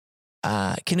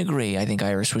 Can agree. I think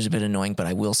Iris was a bit annoying, but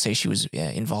I will say she was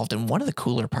involved in one of the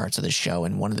cooler parts of the show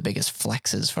and one of the biggest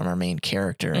flexes from our main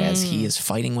character as he is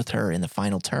fighting with her in the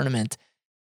final tournament.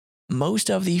 Most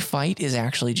of the fight is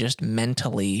actually just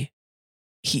mentally.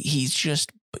 He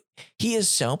is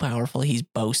so powerful. He's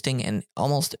boasting, and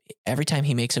almost every time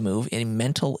he makes a move, a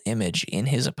mental image in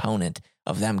his opponent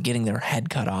of them getting their head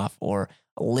cut off or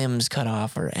limbs cut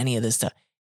off or any of this stuff.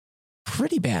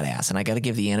 Pretty badass. And I got to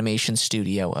give the animation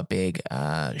studio a big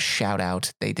shout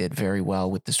out. They did very well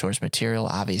with the source material.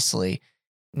 Obviously,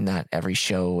 not every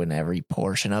show and every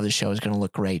portion of the show is going to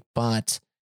look great, but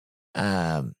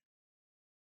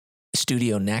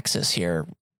Studio Nexus here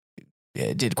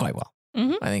did quite well.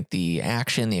 Mm-hmm. I think the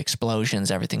action, the explosions,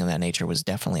 everything of that nature was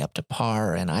definitely up to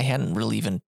par. And I hadn't really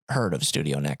even heard of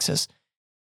Studio Nexus.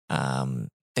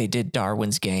 They did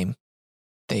Darwin's Game.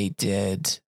 They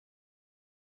did...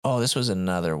 Oh, this was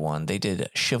another one. They did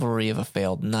Chivalry of a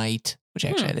Failed Knight, which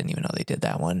actually I didn't even know they did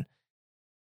that one.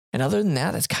 And other than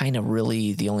that, that's kind of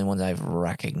really the only ones I've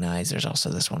recognized. There's also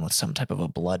this one with some type of a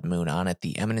blood moon on it,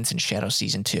 The Eminence and Shadow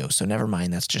Season 2. So never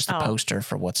mind, that's just the poster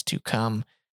for what's to come.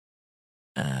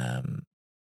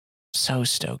 So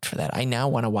stoked for that. I now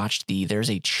want to watch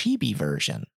there's a chibi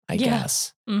version, I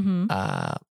guess,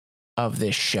 of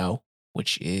this show,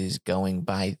 which is going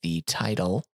by the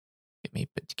title.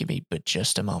 Give me but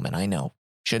just a moment. I know.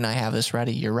 Shouldn't I have this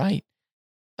ready? You're right.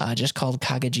 Just called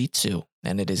Kagejitsu,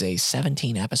 and it is a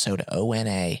 17-episode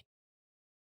ONA.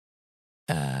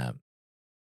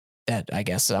 That I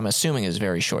guess I'm assuming is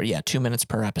very short. Yeah, 2 minutes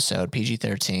per episode,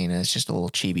 PG-13, and it's just a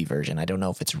little chibi version. I don't know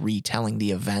if it's retelling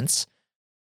the events,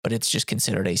 but it's just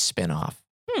considered a spin-off.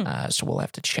 So we'll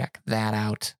have to check that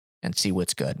out and see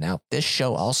what's good. Now, this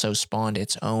show also spawned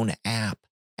its own app,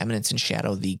 Eminence and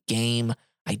Shadow, the game.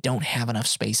 I don't have enough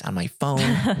space on my phone.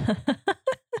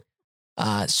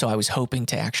 So I was hoping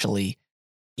to actually,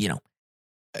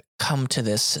 come to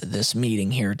this meeting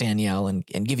here, Danielle, and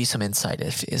give you some insight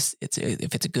if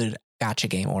it's a good gacha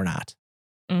game or not.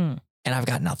 And I've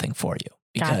got nothing for you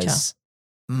because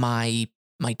my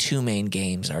two main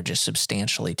games are just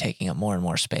substantially taking up more and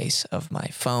more space of my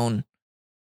phone.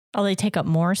 Oh, they take up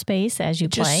more space as you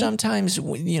play? Just sometimes,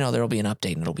 there'll be an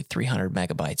update and it'll be 300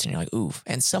 megabytes and you're like, oof.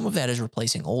 And some of that is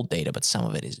replacing old data, but some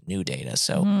of it is new data.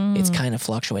 So it's kind of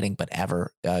fluctuating, but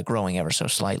growing ever so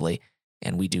slightly.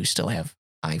 And we do still have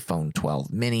iPhone 12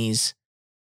 minis.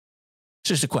 It's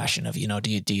just a question of,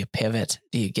 do you pivot?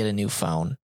 Do you get a new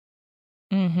phone?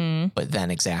 But then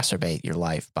exacerbate your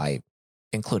life by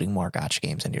including more gacha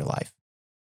games into your life?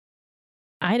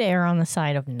 I'd err on the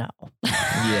side of no.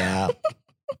 Yeah.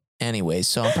 Anyways,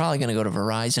 so I'm probably going to go to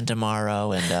Verizon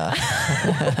tomorrow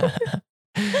and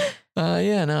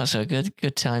Yeah, no, so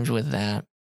good times with that.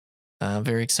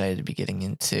 Very excited to be getting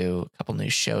into a couple new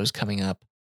shows coming up,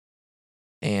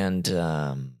 and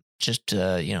just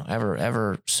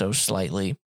ever so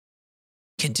slightly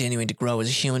continuing to grow as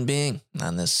a human being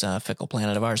on this fickle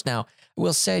planet of ours. Now, I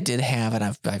will say I did have, and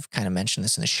I've kind of mentioned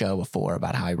this in the show before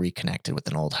about how I reconnected with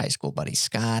an old high school buddy,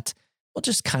 Scott. Well,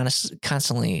 just kind of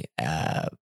constantly,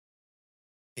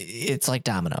 it's like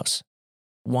dominoes.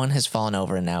 One has fallen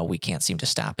over and now we can't seem to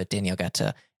stop it. Danielle got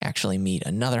to actually meet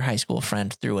another high school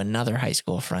friend through another high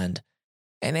school friend.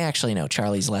 And actually, no,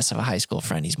 Charlie's less of a high school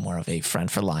friend. He's more of a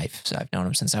friend for life. So I've known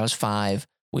him since I was 5.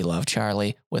 We love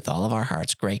Charlie with all of our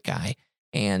hearts. Great guy.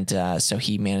 And so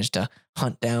he managed to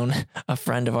hunt down a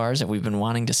friend of ours that we've been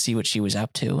wanting to see what she was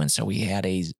up to. And so we had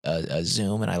a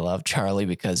Zoom, and I love Charlie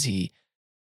because he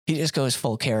just goes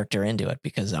full character into it,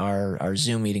 because our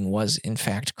Zoom meeting was in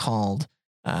fact called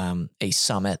a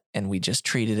summit, and we just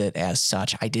treated it as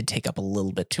such. I did take up a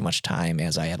little bit too much time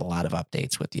as I had a lot of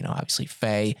updates with, obviously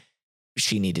Faye.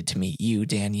 She needed to meet you,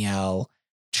 Danielle.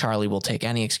 Charlie will take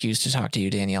any excuse to talk to you,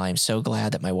 Danielle. I'm so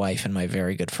glad that my wife and my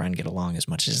very good friend get along as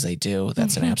much as they do.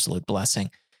 That's an absolute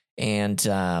blessing. And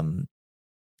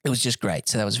it was just great.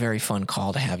 So that was a very fun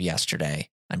call to have yesterday.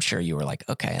 I'm sure you were like,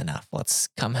 okay, enough. Let's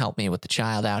come help me with the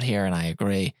child out here. And I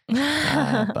agree.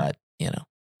 But,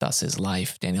 thus is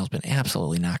life. Danielle's been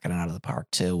absolutely knocking it out of the park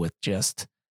too, with just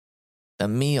the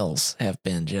meals have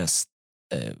been just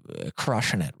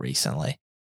crushing it recently.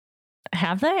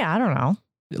 Have they? I don't know.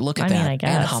 Look at that. I guess.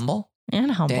 And humble.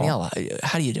 Danielle,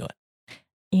 how do you do it?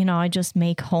 I just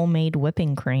make homemade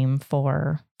whipping cream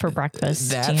for breakfast.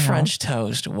 That French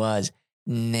toast was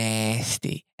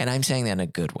nasty. And I'm saying that in a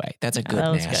good way. That's a good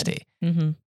nasty. Good.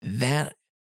 Mm-hmm. And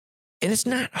it's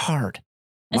not hard.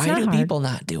 Why do people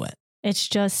not do it? It's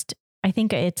just, I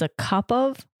think it's a cup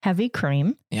of heavy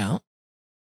cream. Yeah.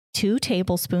 2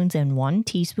 tablespoons and 1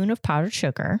 teaspoon of powdered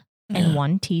sugar. And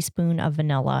 1 teaspoon of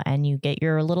vanilla, and you get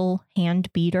your little hand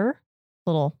beater,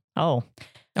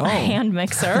 hand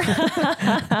mixer.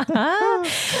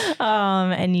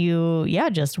 And you,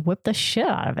 just whip the shit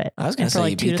out of it. I was going to say,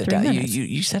 like, you beat the devil.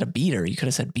 You said a beater. You could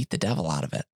have said beat the devil out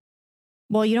of it.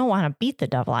 Well, you don't want to beat the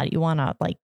devil out of it. You want to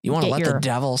let the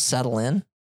devil settle in?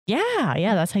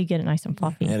 Yeah. That's how you get it nice and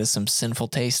fluffy. It is some sinful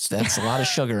taste. That's a lot of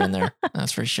sugar in there.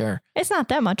 That's for sure. It's not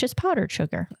that much. It's powdered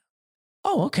sugar.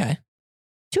 Oh, okay.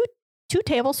 2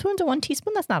 tablespoons and 1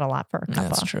 teaspoon. That's not a lot for a cup.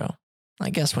 That's true. I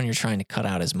guess when you're trying to cut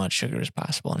out as much sugar as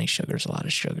possible, any sugar is a lot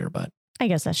of sugar, but I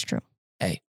guess that's true.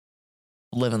 Hey,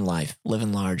 living life,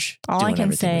 living large. All I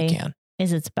can say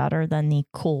is it's better than the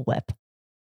Cool Whip.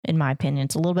 In my opinion,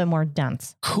 it's a little bit more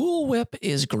dense. Cool Whip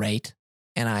is great.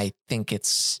 And I think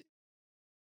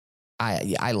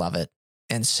I love it.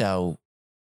 And so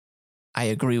I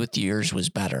agree with yours was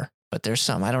better. But there's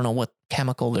some, I don't know what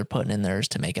chemical they're putting in theirs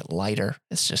to make it lighter.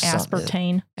 It's just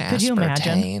aspartame. Could you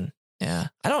imagine? Yeah.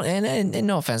 I don't, and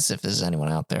no offense if there's anyone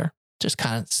out there just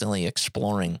constantly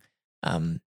exploring,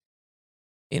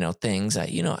 things.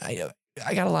 I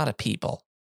got a lot of people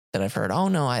that I've heard, oh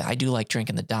no, I do like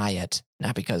drinking the diet,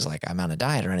 not because like I'm on a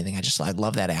diet or anything. I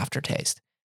love that aftertaste.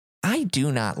 I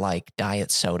do not like diet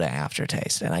soda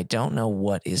aftertaste, and I don't know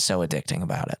what is so addicting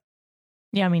about it.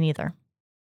 Yeah, me neither.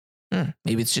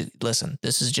 Maybe it's just, listen,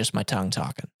 this is just my tongue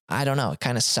talking. I don't know. It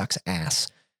kind of sucks ass.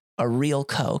 A real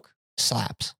Coke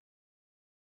slaps.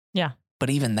 Yeah. But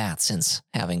even that, since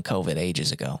having COVID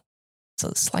ages ago,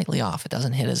 it's slightly off. It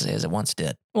doesn't hit as it once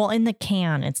did. Well, in the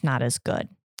can, it's not as good.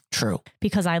 True.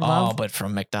 Because I love. Oh, but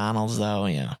from McDonald's though,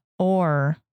 yeah.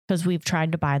 Or because we've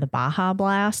tried to buy the Baja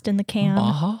Blast in the can.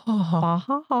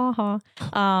 Baja.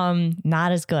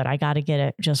 Not as good. I got to get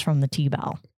it just from the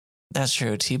T-Bell. That's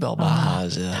true. T-Bell Baja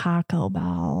is it. Taco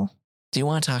Bell. Do you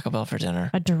want Taco Bell for dinner?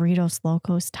 A Doritos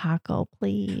Locos taco,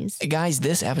 please. Guys,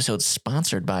 this episode's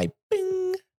sponsored by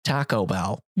Bing, Taco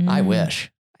Bell. I wish.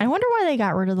 I wonder why they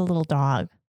got rid of the little dog.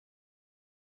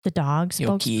 The dog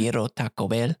Yo quiero Taco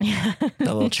Bell. The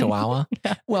little chihuahua.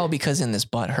 Yeah. Well, because in this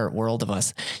butthurt world of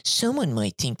us, someone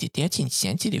might think that that's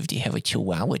insensitive to have a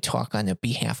chihuahua talk on the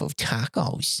behalf of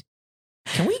tacos.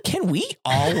 Can we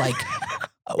all like...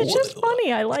 It's just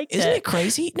funny. I like it. Isn't it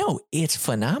crazy? No, it's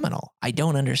phenomenal. I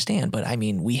don't understand, but I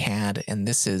mean, we had, and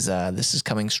this is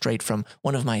coming straight from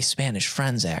one of my Spanish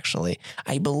friends, actually.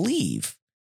 I believe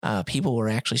people were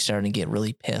actually starting to get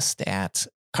really pissed at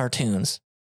cartoons,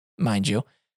 mind you.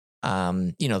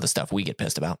 The stuff we get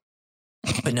pissed about.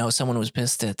 But no, someone was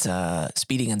pissed at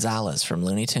Speedy Gonzalez from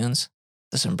Looney Tunes,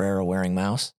 the sombrero wearing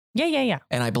mouse. Yeah.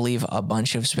 And I believe a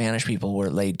bunch of Spanish people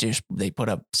they put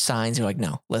up signs. They're like,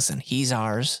 no, listen, he's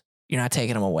ours. You're not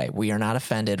taking him away. We are not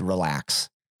offended. Relax.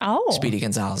 Oh. Speedy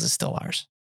Gonzalez is still ours.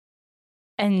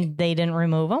 And they didn't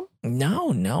remove them?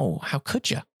 No. How could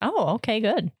you? Oh, okay,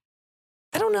 good.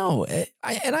 I don't know.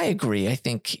 I agree. I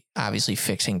think obviously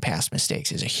fixing past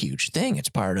mistakes is a huge thing. It's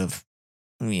part of,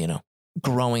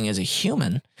 growing as a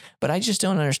human. But I just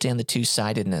don't understand the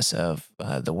two-sidedness of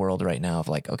the world right now of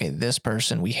like, okay, this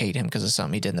person, we hate him because of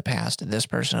something he did in the past. This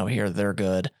person over here, they're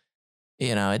good.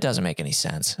 It doesn't make any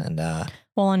sense. And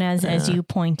and as you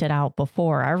pointed out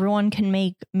before, everyone can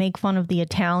make fun of the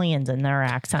Italians and their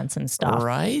accents and stuff.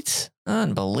 Right?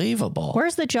 Unbelievable.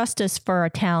 Where's the justice for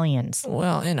Italians?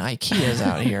 Well, and IKEA's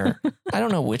out here. I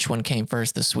don't know which one came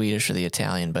first, the Swedish or the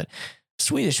Italian, but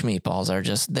Swedish meatballs are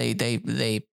just they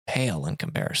pale in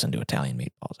comparison to Italian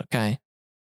meatballs. Okay,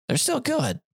 they're still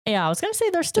good. Yeah, I was gonna say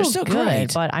they're still good,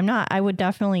 great. But I'm not. I would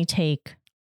definitely take.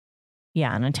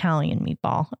 Yeah, an Italian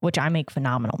meatball, which I make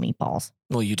phenomenal meatballs.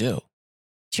 Well, you do.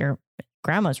 It's your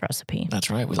grandma's recipe. That's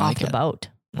right. We off like the it. boat.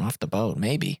 Off the boat,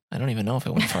 maybe. I don't even know if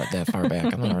it went that far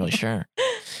back. I'm not really sure.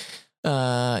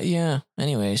 Yeah.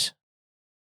 Anyways,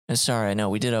 and sorry, I know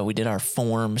we did our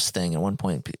forms thing. At one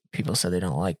point, people said they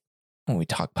don't like when we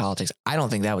talk politics. I don't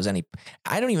think that was any.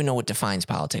 I don't even know what defines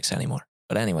politics anymore.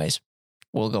 But anyways,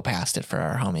 we'll go past it for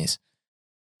our homies.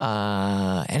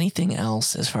 Anything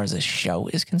else as far as the show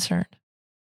is concerned?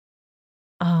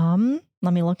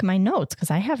 Let me look at my notes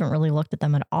because I haven't really looked at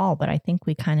them at all, but I think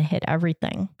we kind of hit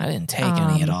everything. I didn't take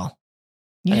any at all.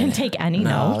 You didn't take any notes?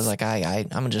 No, I was like,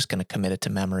 I'm just going to commit it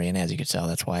to memory. And as you can tell,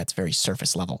 that's why it's very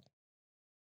surface level.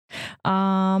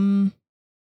 I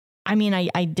mean,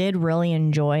 I did really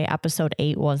enjoy episode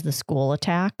 8 was the school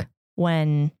attack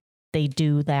when they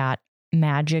do that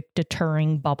magic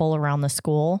deterring bubble around the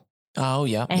school. Oh,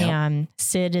 yeah. And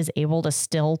Sid is able to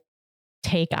still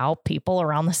take out people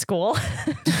around the school.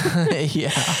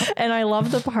 Yeah. And I love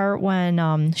the part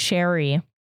when Sherry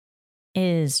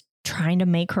is trying to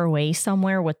make her way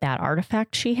somewhere with that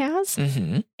artifact she has.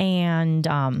 Mm-hmm.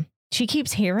 And she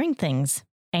keeps hearing things.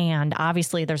 And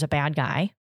obviously there's a bad guy,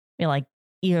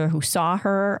 either who saw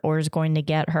her or is going to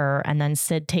get her. And then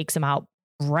Sid takes him out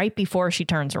right before she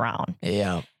turns around.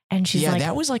 Yeah. And she's like,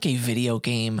 that was like a video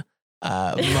game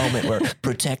moment where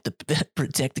protect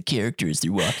the characters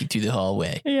through walking through the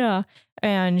hallway. Yeah.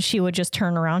 And she would just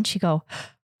turn around. She'd go,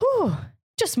 "Ooh,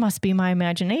 just must be my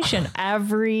imagination."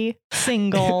 Every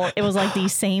single, it was like the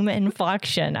same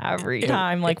inflection every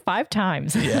time, like 5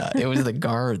 times. Yeah. It was the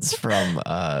guards from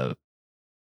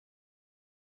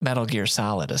Metal Gear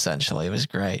Solid, essentially. It was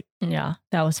great. Yeah.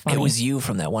 That was funny. It was you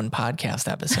from that one podcast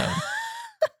episode.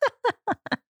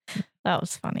 That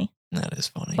was funny. That is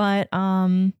funny. But,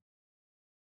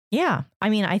 yeah, I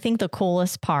mean, I think the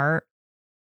coolest part,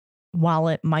 while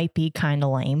it might be kind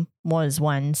of lame, was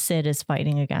when Sid is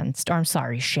fighting against, or I'm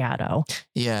sorry, Shadow.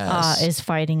 Yes. Is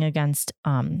fighting against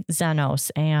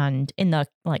Xenos, and in the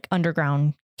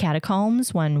underground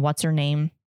catacombs when what's her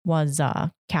name was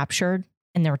captured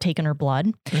and they were taking her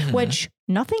blood, which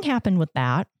nothing happened with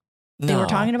that. No. They were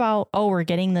talking about, we're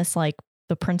getting this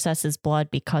the princess's blood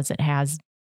because it has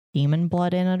demon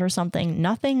blood in it or something.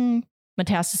 Nothing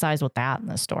metastasized with that in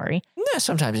the story. Yeah,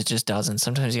 sometimes it just doesn't.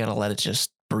 Sometimes you got to let it just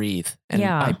breathe. And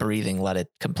by breathing, let it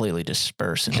completely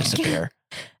disperse and disappear.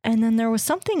 And then there was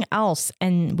something else,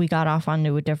 and we got off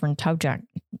onto a different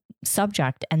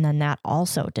subject, and then that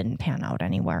also didn't pan out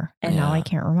anywhere. And now I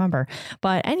can't remember.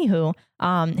 But anywho,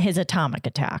 his atomic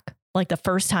attack. Like the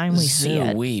first time we see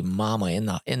it. Wee mama in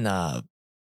the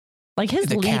like his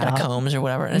the lead catacombs up. or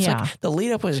whatever. And it's like the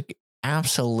lead up was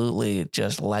absolutely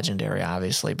just legendary,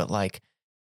 obviously. But like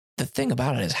the thing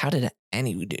about it is, how did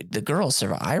the girl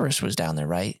survive? Iris was down there,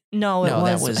 right? No,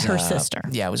 that was her sister.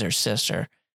 Yeah, it was her sister,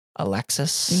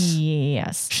 Alexis.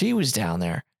 Yes. She was down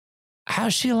there.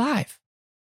 How's she alive?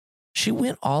 She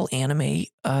went all anime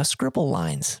scribble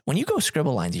lines. When you go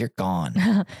scribble lines, you're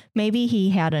gone. Maybe he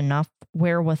had enough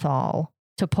wherewithal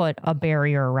to put a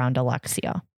barrier around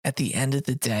Alexia. At the end of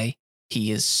the day,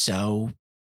 he is so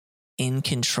in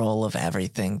control of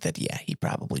everything that, he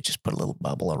probably just put a little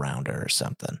bubble around her or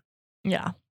something.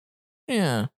 Yeah.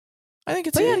 Yeah. I think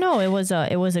it's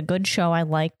it was a good show. I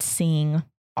liked seeing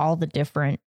all the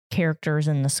different characters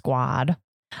in the squad.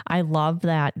 I love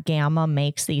that Gamma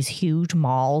makes these huge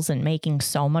malls and making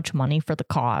so much money for the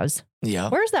cause. Yeah.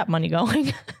 Where's that money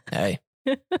going? Hey.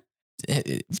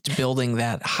 Building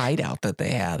that hideout that they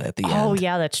had at the end. Oh,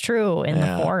 yeah, that's true. In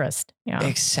the forest. Yeah.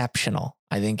 Exceptional.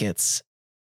 I think it's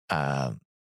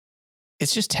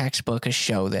just textbook a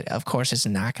show that, of course, is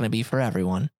not going to be for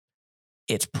everyone.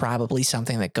 It's probably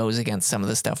something that goes against some of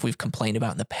the stuff we've complained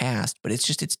about in the past, but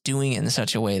it's doing it in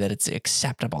such a way that it's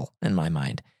acceptable in my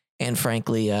mind. And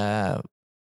frankly, I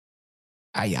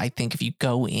think if you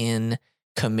go in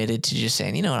committed to just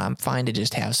saying, you know what, I'm fine to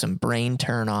just have some brain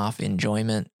turn off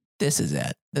enjoyment, this is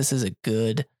it. This is a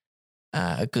good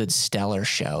stellar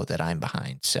show that I'm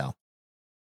behind. So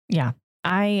Yeah.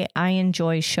 I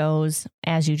enjoy shows,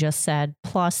 as you just said,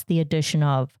 plus the addition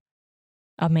of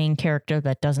a main character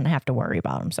that doesn't have to worry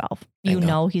about himself. You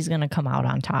know he's going to come out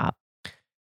on top.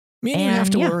 Me and you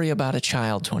have to worry about a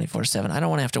child 24/7. I don't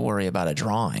want to have to worry about a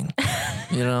drawing,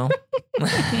 you know?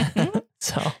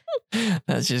 So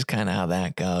that's just kind of how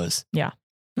that goes. Yeah.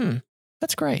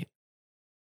 That's great.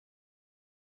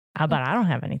 But I don't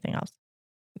have anything else.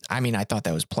 I mean, I thought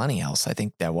that was plenty else. I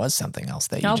think that was something else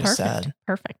that you just said.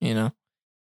 Perfect. You know?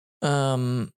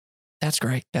 That's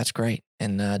great. That's great.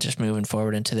 And just moving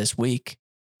forward into this week,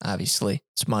 obviously,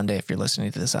 it's Monday if you're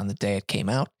listening to this on the day it came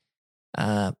out.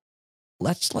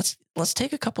 Let's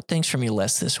take a couple things from your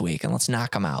list this week and let's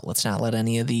knock them out. Let's not let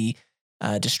any of the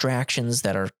distractions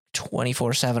that are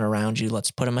 24/7 around you.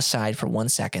 Let's put them aside for 1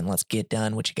 second. Let's get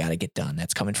done what you got to get done.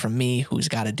 That's coming from me, who's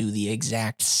got to do the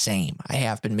exact same. I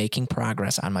have been making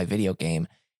progress on my video game,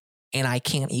 and I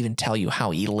can't even tell you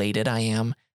how elated I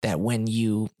am that when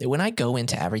I go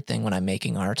into everything when I'm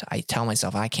making art, I tell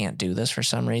myself I can't do this for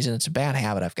some reason. It's a bad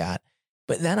habit I've got.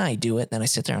 But then I do it. Then I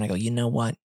sit there and I go, you know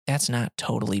what? That's not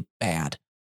totally bad.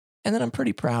 And then I'm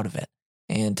pretty proud of it.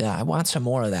 And I want some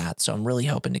more of that. So I'm really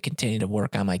hoping to continue to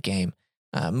work on my game,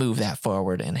 move that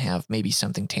forward, and have maybe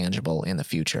something tangible in the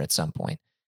future at some point.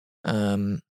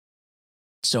 So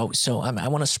I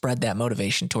want to spread that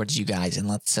motivation towards you guys, and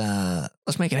let's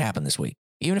make it happen this week.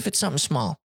 Even if it's something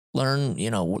small, learn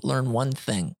one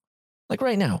thing. Like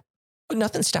right now,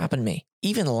 nothing's stopping me.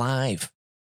 Even live,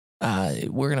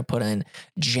 we're gonna put in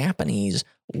Japanese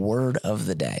word of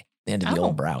the day into the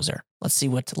old browser. Let's see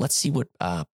what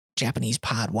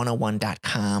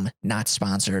JapanesePod101.com, not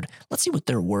sponsored. Let's see what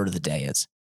their word of the day is.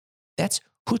 That's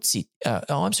hootsi.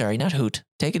 I'm sorry, not hoot.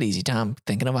 Take it easy, Tom.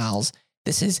 Thinking of vowels.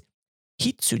 This is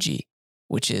hitsuji,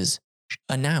 which is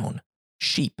a noun,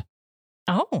 sheep.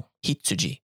 Oh.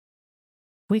 Hitsuji.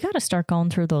 We got to start going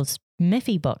through those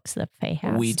Miffy books that Faye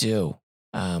has. We do.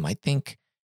 I think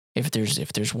if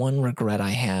there's one regret I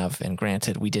have, and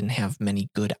granted, we didn't have many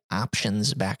good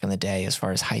options back in the day as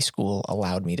far as high school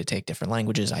allowed me to take different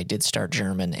languages. I did start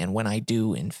German, and when I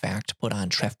do, in fact, put on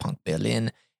Treffpunkt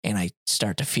Berlin, and I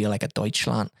start to feel like a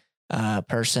Deutschland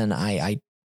person,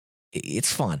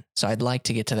 it's fun. So I'd like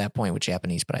to get to that point with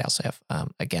Japanese, but I also have,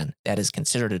 again, that is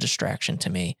considered a distraction to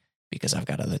me because I've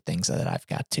got other things that I've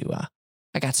got to,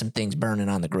 I got some things burning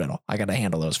on the griddle. I got to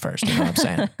handle those first. You know what I'm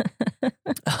saying?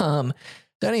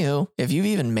 Anywho, if you've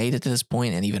even made it to this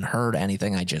point and even heard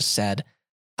anything I just said,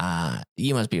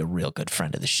 you must be a real good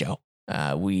friend of the show.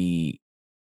 We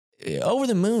over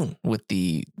the moon with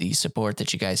the support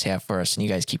that you guys have for us, and you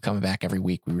guys keep coming back every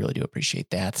week. We really do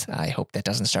appreciate that. I hope that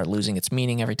doesn't start losing its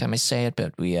meaning every time I say it,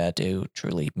 but we do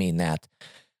truly mean that.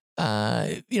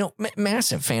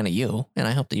 Massive fan of you, and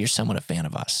I hope that you're somewhat a fan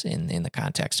of us in the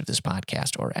context of this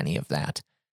podcast or any of that.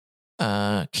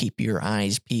 Keep your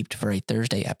eyes peeped for a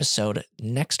Thursday episode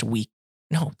next week.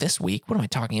 No, this week. What am I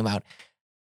talking about?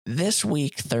 This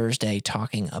week, Thursday,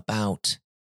 talking about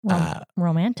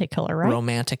Romantic Killer, right?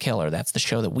 Romantic Killer. That's the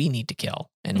show that we need to kill,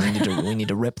 and we need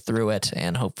to rip through it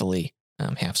and hopefully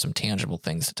have some tangible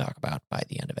things to talk about by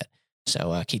the end of it.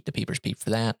 So keep the peepers peep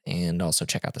for that, and also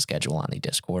check out the schedule on the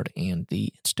Discord and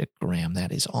the Instagram.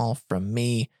 That is all from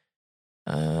me.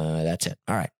 That's it.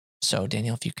 All right. So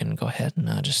Danielle, if you can go ahead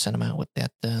and just send them out with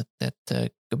that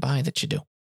goodbye that you do.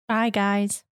 Bye,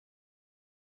 guys.